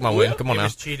 Don't take my win. Come on He now.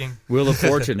 was cheating. Wheel of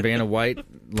Fortune, Vanna White,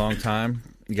 long time.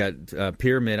 You got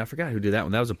Pyramid. I forgot who did that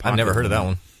one. That was a popular I've never heard of that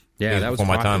one. Yeah, that was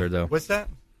Before my popular, time. though. What's that?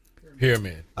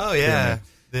 Pyramid. Oh, yeah.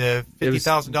 The It was-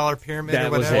 $50,000 pyramid or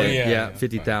That was whatever. it. yeah, Yeah, yeah.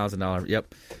 $50,000.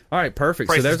 Yep. All right, perfect.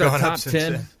 Price so has there's our gone up top since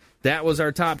 10. then. That was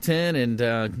our top 10,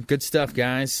 and good stuff,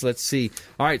 guys. Let's see.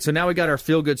 All right, so now we got our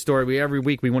feel-good story. Every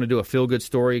week we want to do a feel-good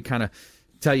story, kind of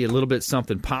tell you a little bit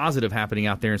something positive happening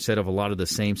out there instead of a lot of the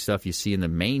same stuff you see in the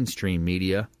mainstream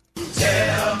media.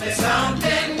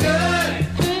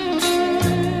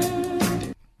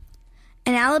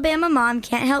 An Alabama mom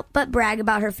can't help but brag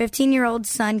about her 15-year-old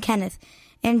son, Kenneth.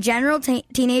 In general,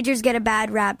 teenagers get a bad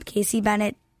rap, Casey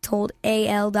Bennett told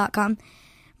AL.com.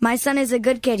 My son is a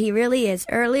good kid, he really is.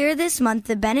 Earlier this month,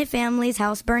 the Bennett family's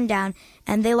house burned down,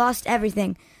 and they lost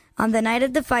everything. On the night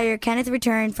of the fire, Kenneth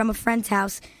returned from a friend's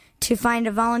house to find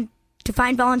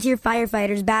volunteer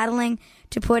firefighters battling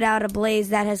to put out a blaze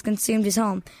that has consumed his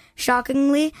home.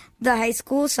 Shockingly, the high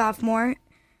school sophomore,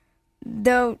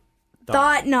 though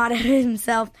thought not of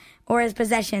himself or his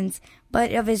possessions,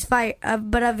 but of the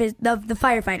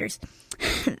firefighters.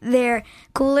 Their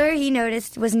cooler, he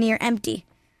noticed, was near empty.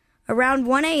 Around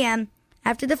 1 a.m.,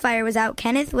 after the fire was out,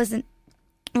 Kenneth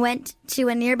went to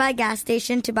a nearby gas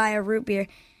station to buy a root beer.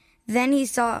 Then he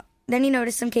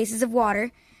noticed some cases of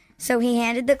water, so he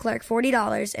handed the clerk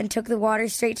 $40 and took the water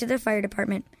straight to the fire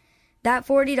department. That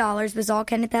 $40 was all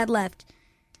Kenneth had left.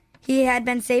 He had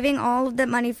been saving all of the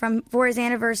money for his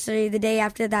anniversary the day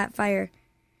after that fire.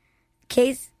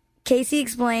 Casey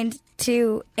explained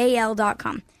to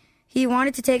AL.com. He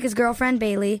wanted to take his girlfriend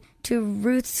Bailey to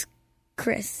Ruth's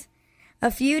Chris.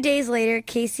 A few days later,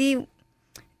 Casey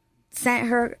sent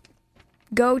her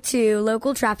go-to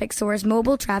local traffic source,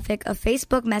 Mobile Traffic, a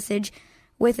Facebook message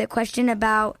with a question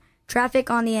about traffic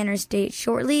on the interstate.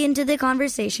 Shortly into the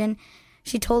conversation,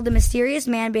 she told the mysterious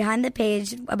man behind the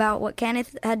page about what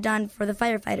Kenneth had done for the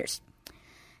firefighters.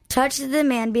 Touched, the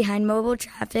man behind Mobile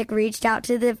Traffic reached out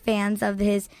to the fans of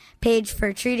his page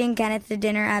for treating Kenneth to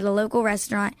dinner at a local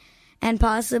restaurant and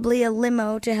possibly a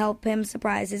limo to help him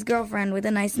surprise his girlfriend with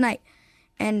a nice night.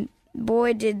 And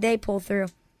boy, did they pull through.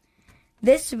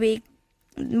 This week,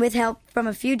 with help from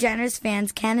a few generous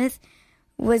fans, Kenneth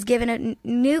was given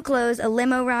new clothes, a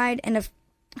limo ride, and a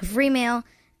free meal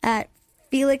at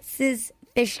Felix's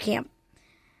Fish Camp.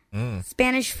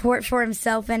 Spanish for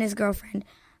himself and his girlfriend.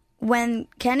 When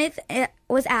Kenneth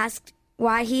was asked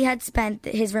why he had spent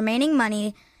his remaining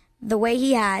money the way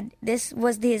he had, this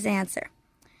was his answer.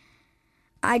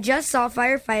 I just saw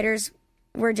firefighters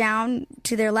were down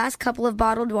to their last couple of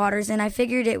bottled waters, and I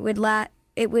figured it would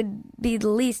be the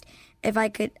least if I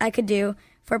could do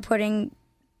for putting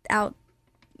out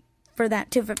for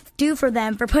that to do for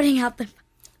them for putting out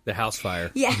The house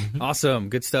fire. Yeah. Awesome.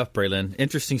 Good stuff, Braylon.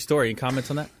 Interesting story. Any comments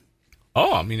on that?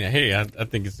 Oh, I mean, hey, I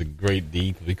think it's a great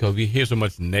deed because we hear so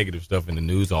much negative stuff in the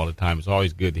news all the time. It's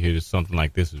always good to hear that something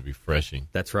like this is refreshing.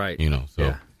 That's right. You know, so.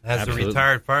 Yeah. As Absolutely. a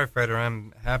retired firefighter,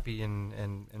 I'm happy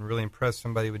and really impressed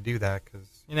somebody would do that because,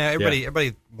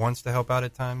 everybody wants to help out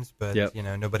at times, but,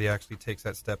 nobody actually takes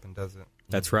that step and does it.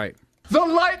 That's right. The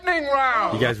lightning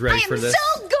round. You guys ready for this?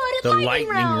 so good at The lightning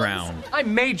round. I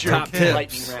made your Top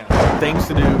tips. Things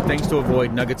to do, things to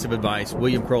avoid, nuggets of advice.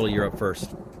 William Crowley, you're up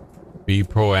first. Be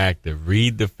proactive.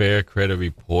 Read the Fair Credit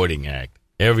Reporting Act.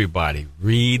 Everybody,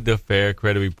 read the Fair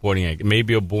Credit Reporting Act. It may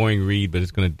be a boring read, but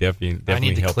it's going to definitely I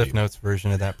need the help Cliff you. Notes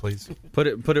version of that, please. Put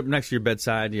it next to your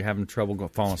bedside. You're having trouble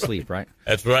falling asleep, right?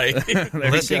 That's right.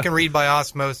 Unless you can read by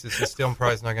osmosis, it's still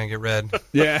probably not going to get read.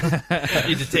 Yeah.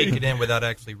 You need to take it in without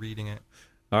actually reading it.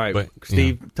 All right, But,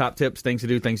 Steve, top tips, things to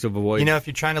do, things to avoid. If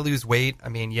you're trying to lose weight,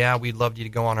 we'd love you to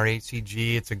go on our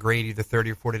HCG. It's a great either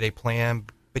 30 or 40-day plan.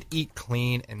 but eat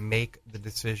clean and make the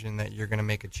decision that you're going to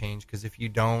make a change. Because if you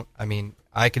don't, I mean,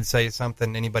 I could say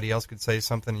something, anybody else could say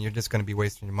something, and you're just going to be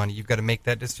wasting your money. You've got to make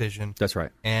that decision. That's right.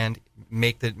 And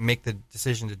make the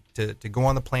decision to go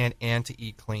on the plan and to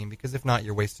eat clean. Because if not,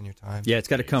 you're wasting your time. Yeah, it's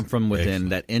got to come from within.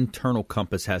 That internal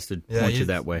compass has to point you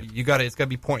that way. It's got to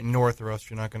be pointing north, or else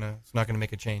it's not going to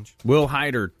make a change. Will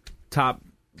Hyder, top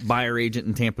buyer agent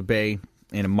in Tampa Bay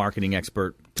and a marketing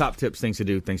expert. Top tips, things to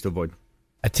do, things to avoid.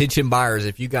 Attention buyers,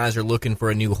 if you guys are looking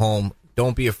for a new home,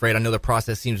 don't be afraid. I know the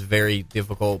process seems very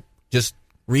difficult. Just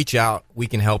reach out. We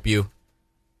can help you.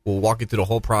 We'll walk you through the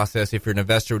whole process. If you're an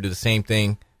investor, we'll do the same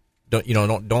thing.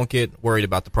 Don't get worried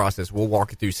about the process. We'll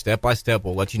walk you through step by step.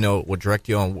 We'll let you know. We'll direct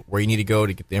you on where you need to go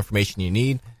to get the information you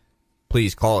need.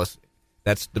 Please call us.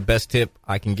 That's the best tip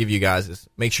I can give you guys is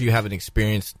make sure you have an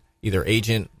experienced either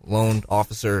agent, loan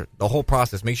officer, the whole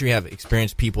process. Make sure you have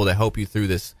experienced people to help you through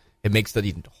this. It makes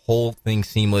the whole thing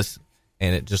seamless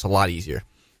and it's just a lot easier.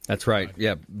 That's right.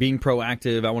 Yeah, being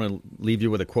proactive. I want to leave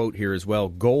you with a quote here as well.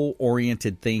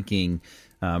 Goal-oriented thinking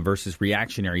versus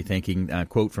reactionary thinking.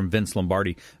 Quote from Vince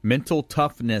Lombardi. Mental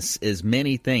toughness is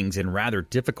many things and rather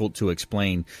difficult to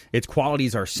explain. Its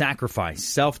qualities are sacrifice,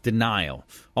 self-denial.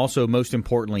 Also, most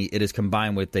importantly, it is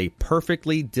combined with a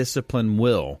perfectly disciplined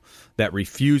will that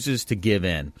refuses to give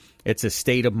in. It's a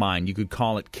state of mind. You could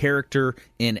call it character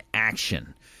in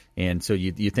action. And so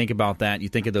you think about that. You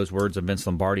think of those words of Vince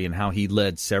Lombardi and how he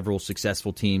led several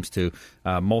successful teams to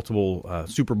multiple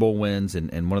Super Bowl wins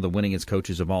and one of the winningest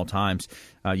coaches of all times.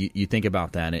 You think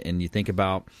about that, and you think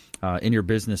about in your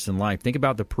business and life, think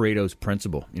about the Pareto's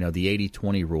principle, the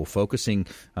 80-20 rule, focusing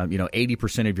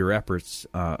 80% of your efforts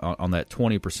on that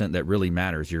 20% that really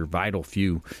matters. Your vital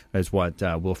few is what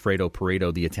Wilfredo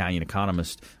Pareto, the Italian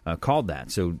economist, called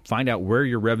that. So find out where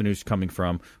your revenue's coming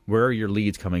from, where are your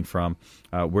leads coming from,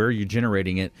 where are you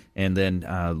generating it, and then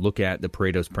look at the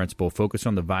Pareto's principle. Focus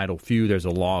on the vital few. There's a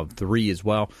law of three as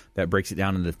well that breaks it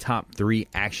down into the top 3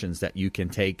 actions that you can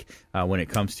take when it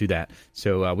comes to that.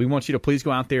 So we want you to please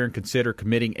go out there and consider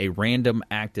committing a random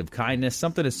act of kindness,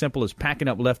 something as simple as packing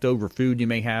up leftover food you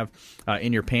may have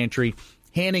in your pantry,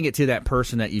 handing it to that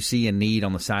person that you see in need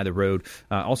on the side of the road.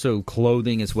 Also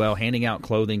clothing as well, handing out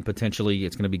clothing. Potentially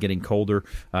it's going to be getting colder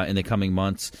in the coming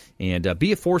months. And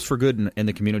be a force for good in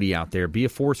the community out there. Be a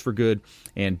force for good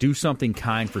and do something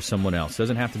kind for someone else.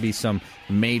 Doesn't have to be some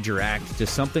major act,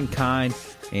 just something kind.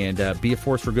 And be a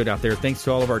force for good out there. Thanks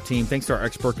to all of our team. Thanks to our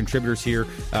expert contributors here.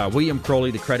 William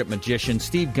Crowley, the credit magician.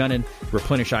 Steve Gunnin,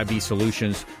 Replenish IB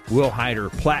Solutions. Will Hyder,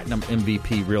 Platinum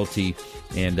MVP Realty.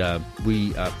 And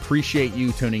we appreciate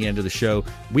you tuning into the show.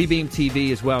 WeBeam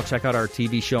TV as well. Check out our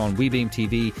TV show on WeBeam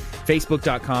TV.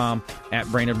 Facebook.com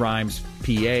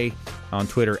 @BrandonRhymesPA. On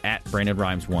Twitter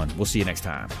 @BrandonRhymes1. We'll see you next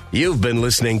time. You've been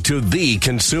listening to the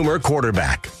consumer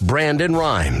quarterback, Brandon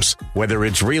Rhymes. Whether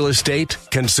it's real estate,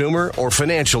 consumer, or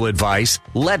financial advice,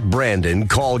 let Brandon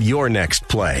call your next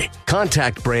play.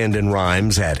 Contact Brandon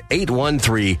Rhymes at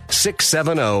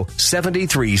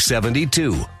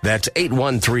 813-670-7372. That's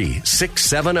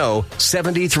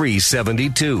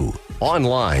 813-670-7372.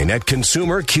 Online at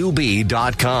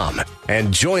consumerqb.com.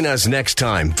 And join us next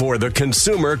time for the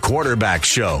Consumer Quarterback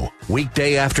Show.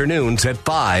 Weekday afternoons at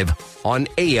 5 on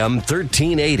AM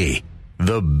 1380.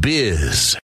 The Biz.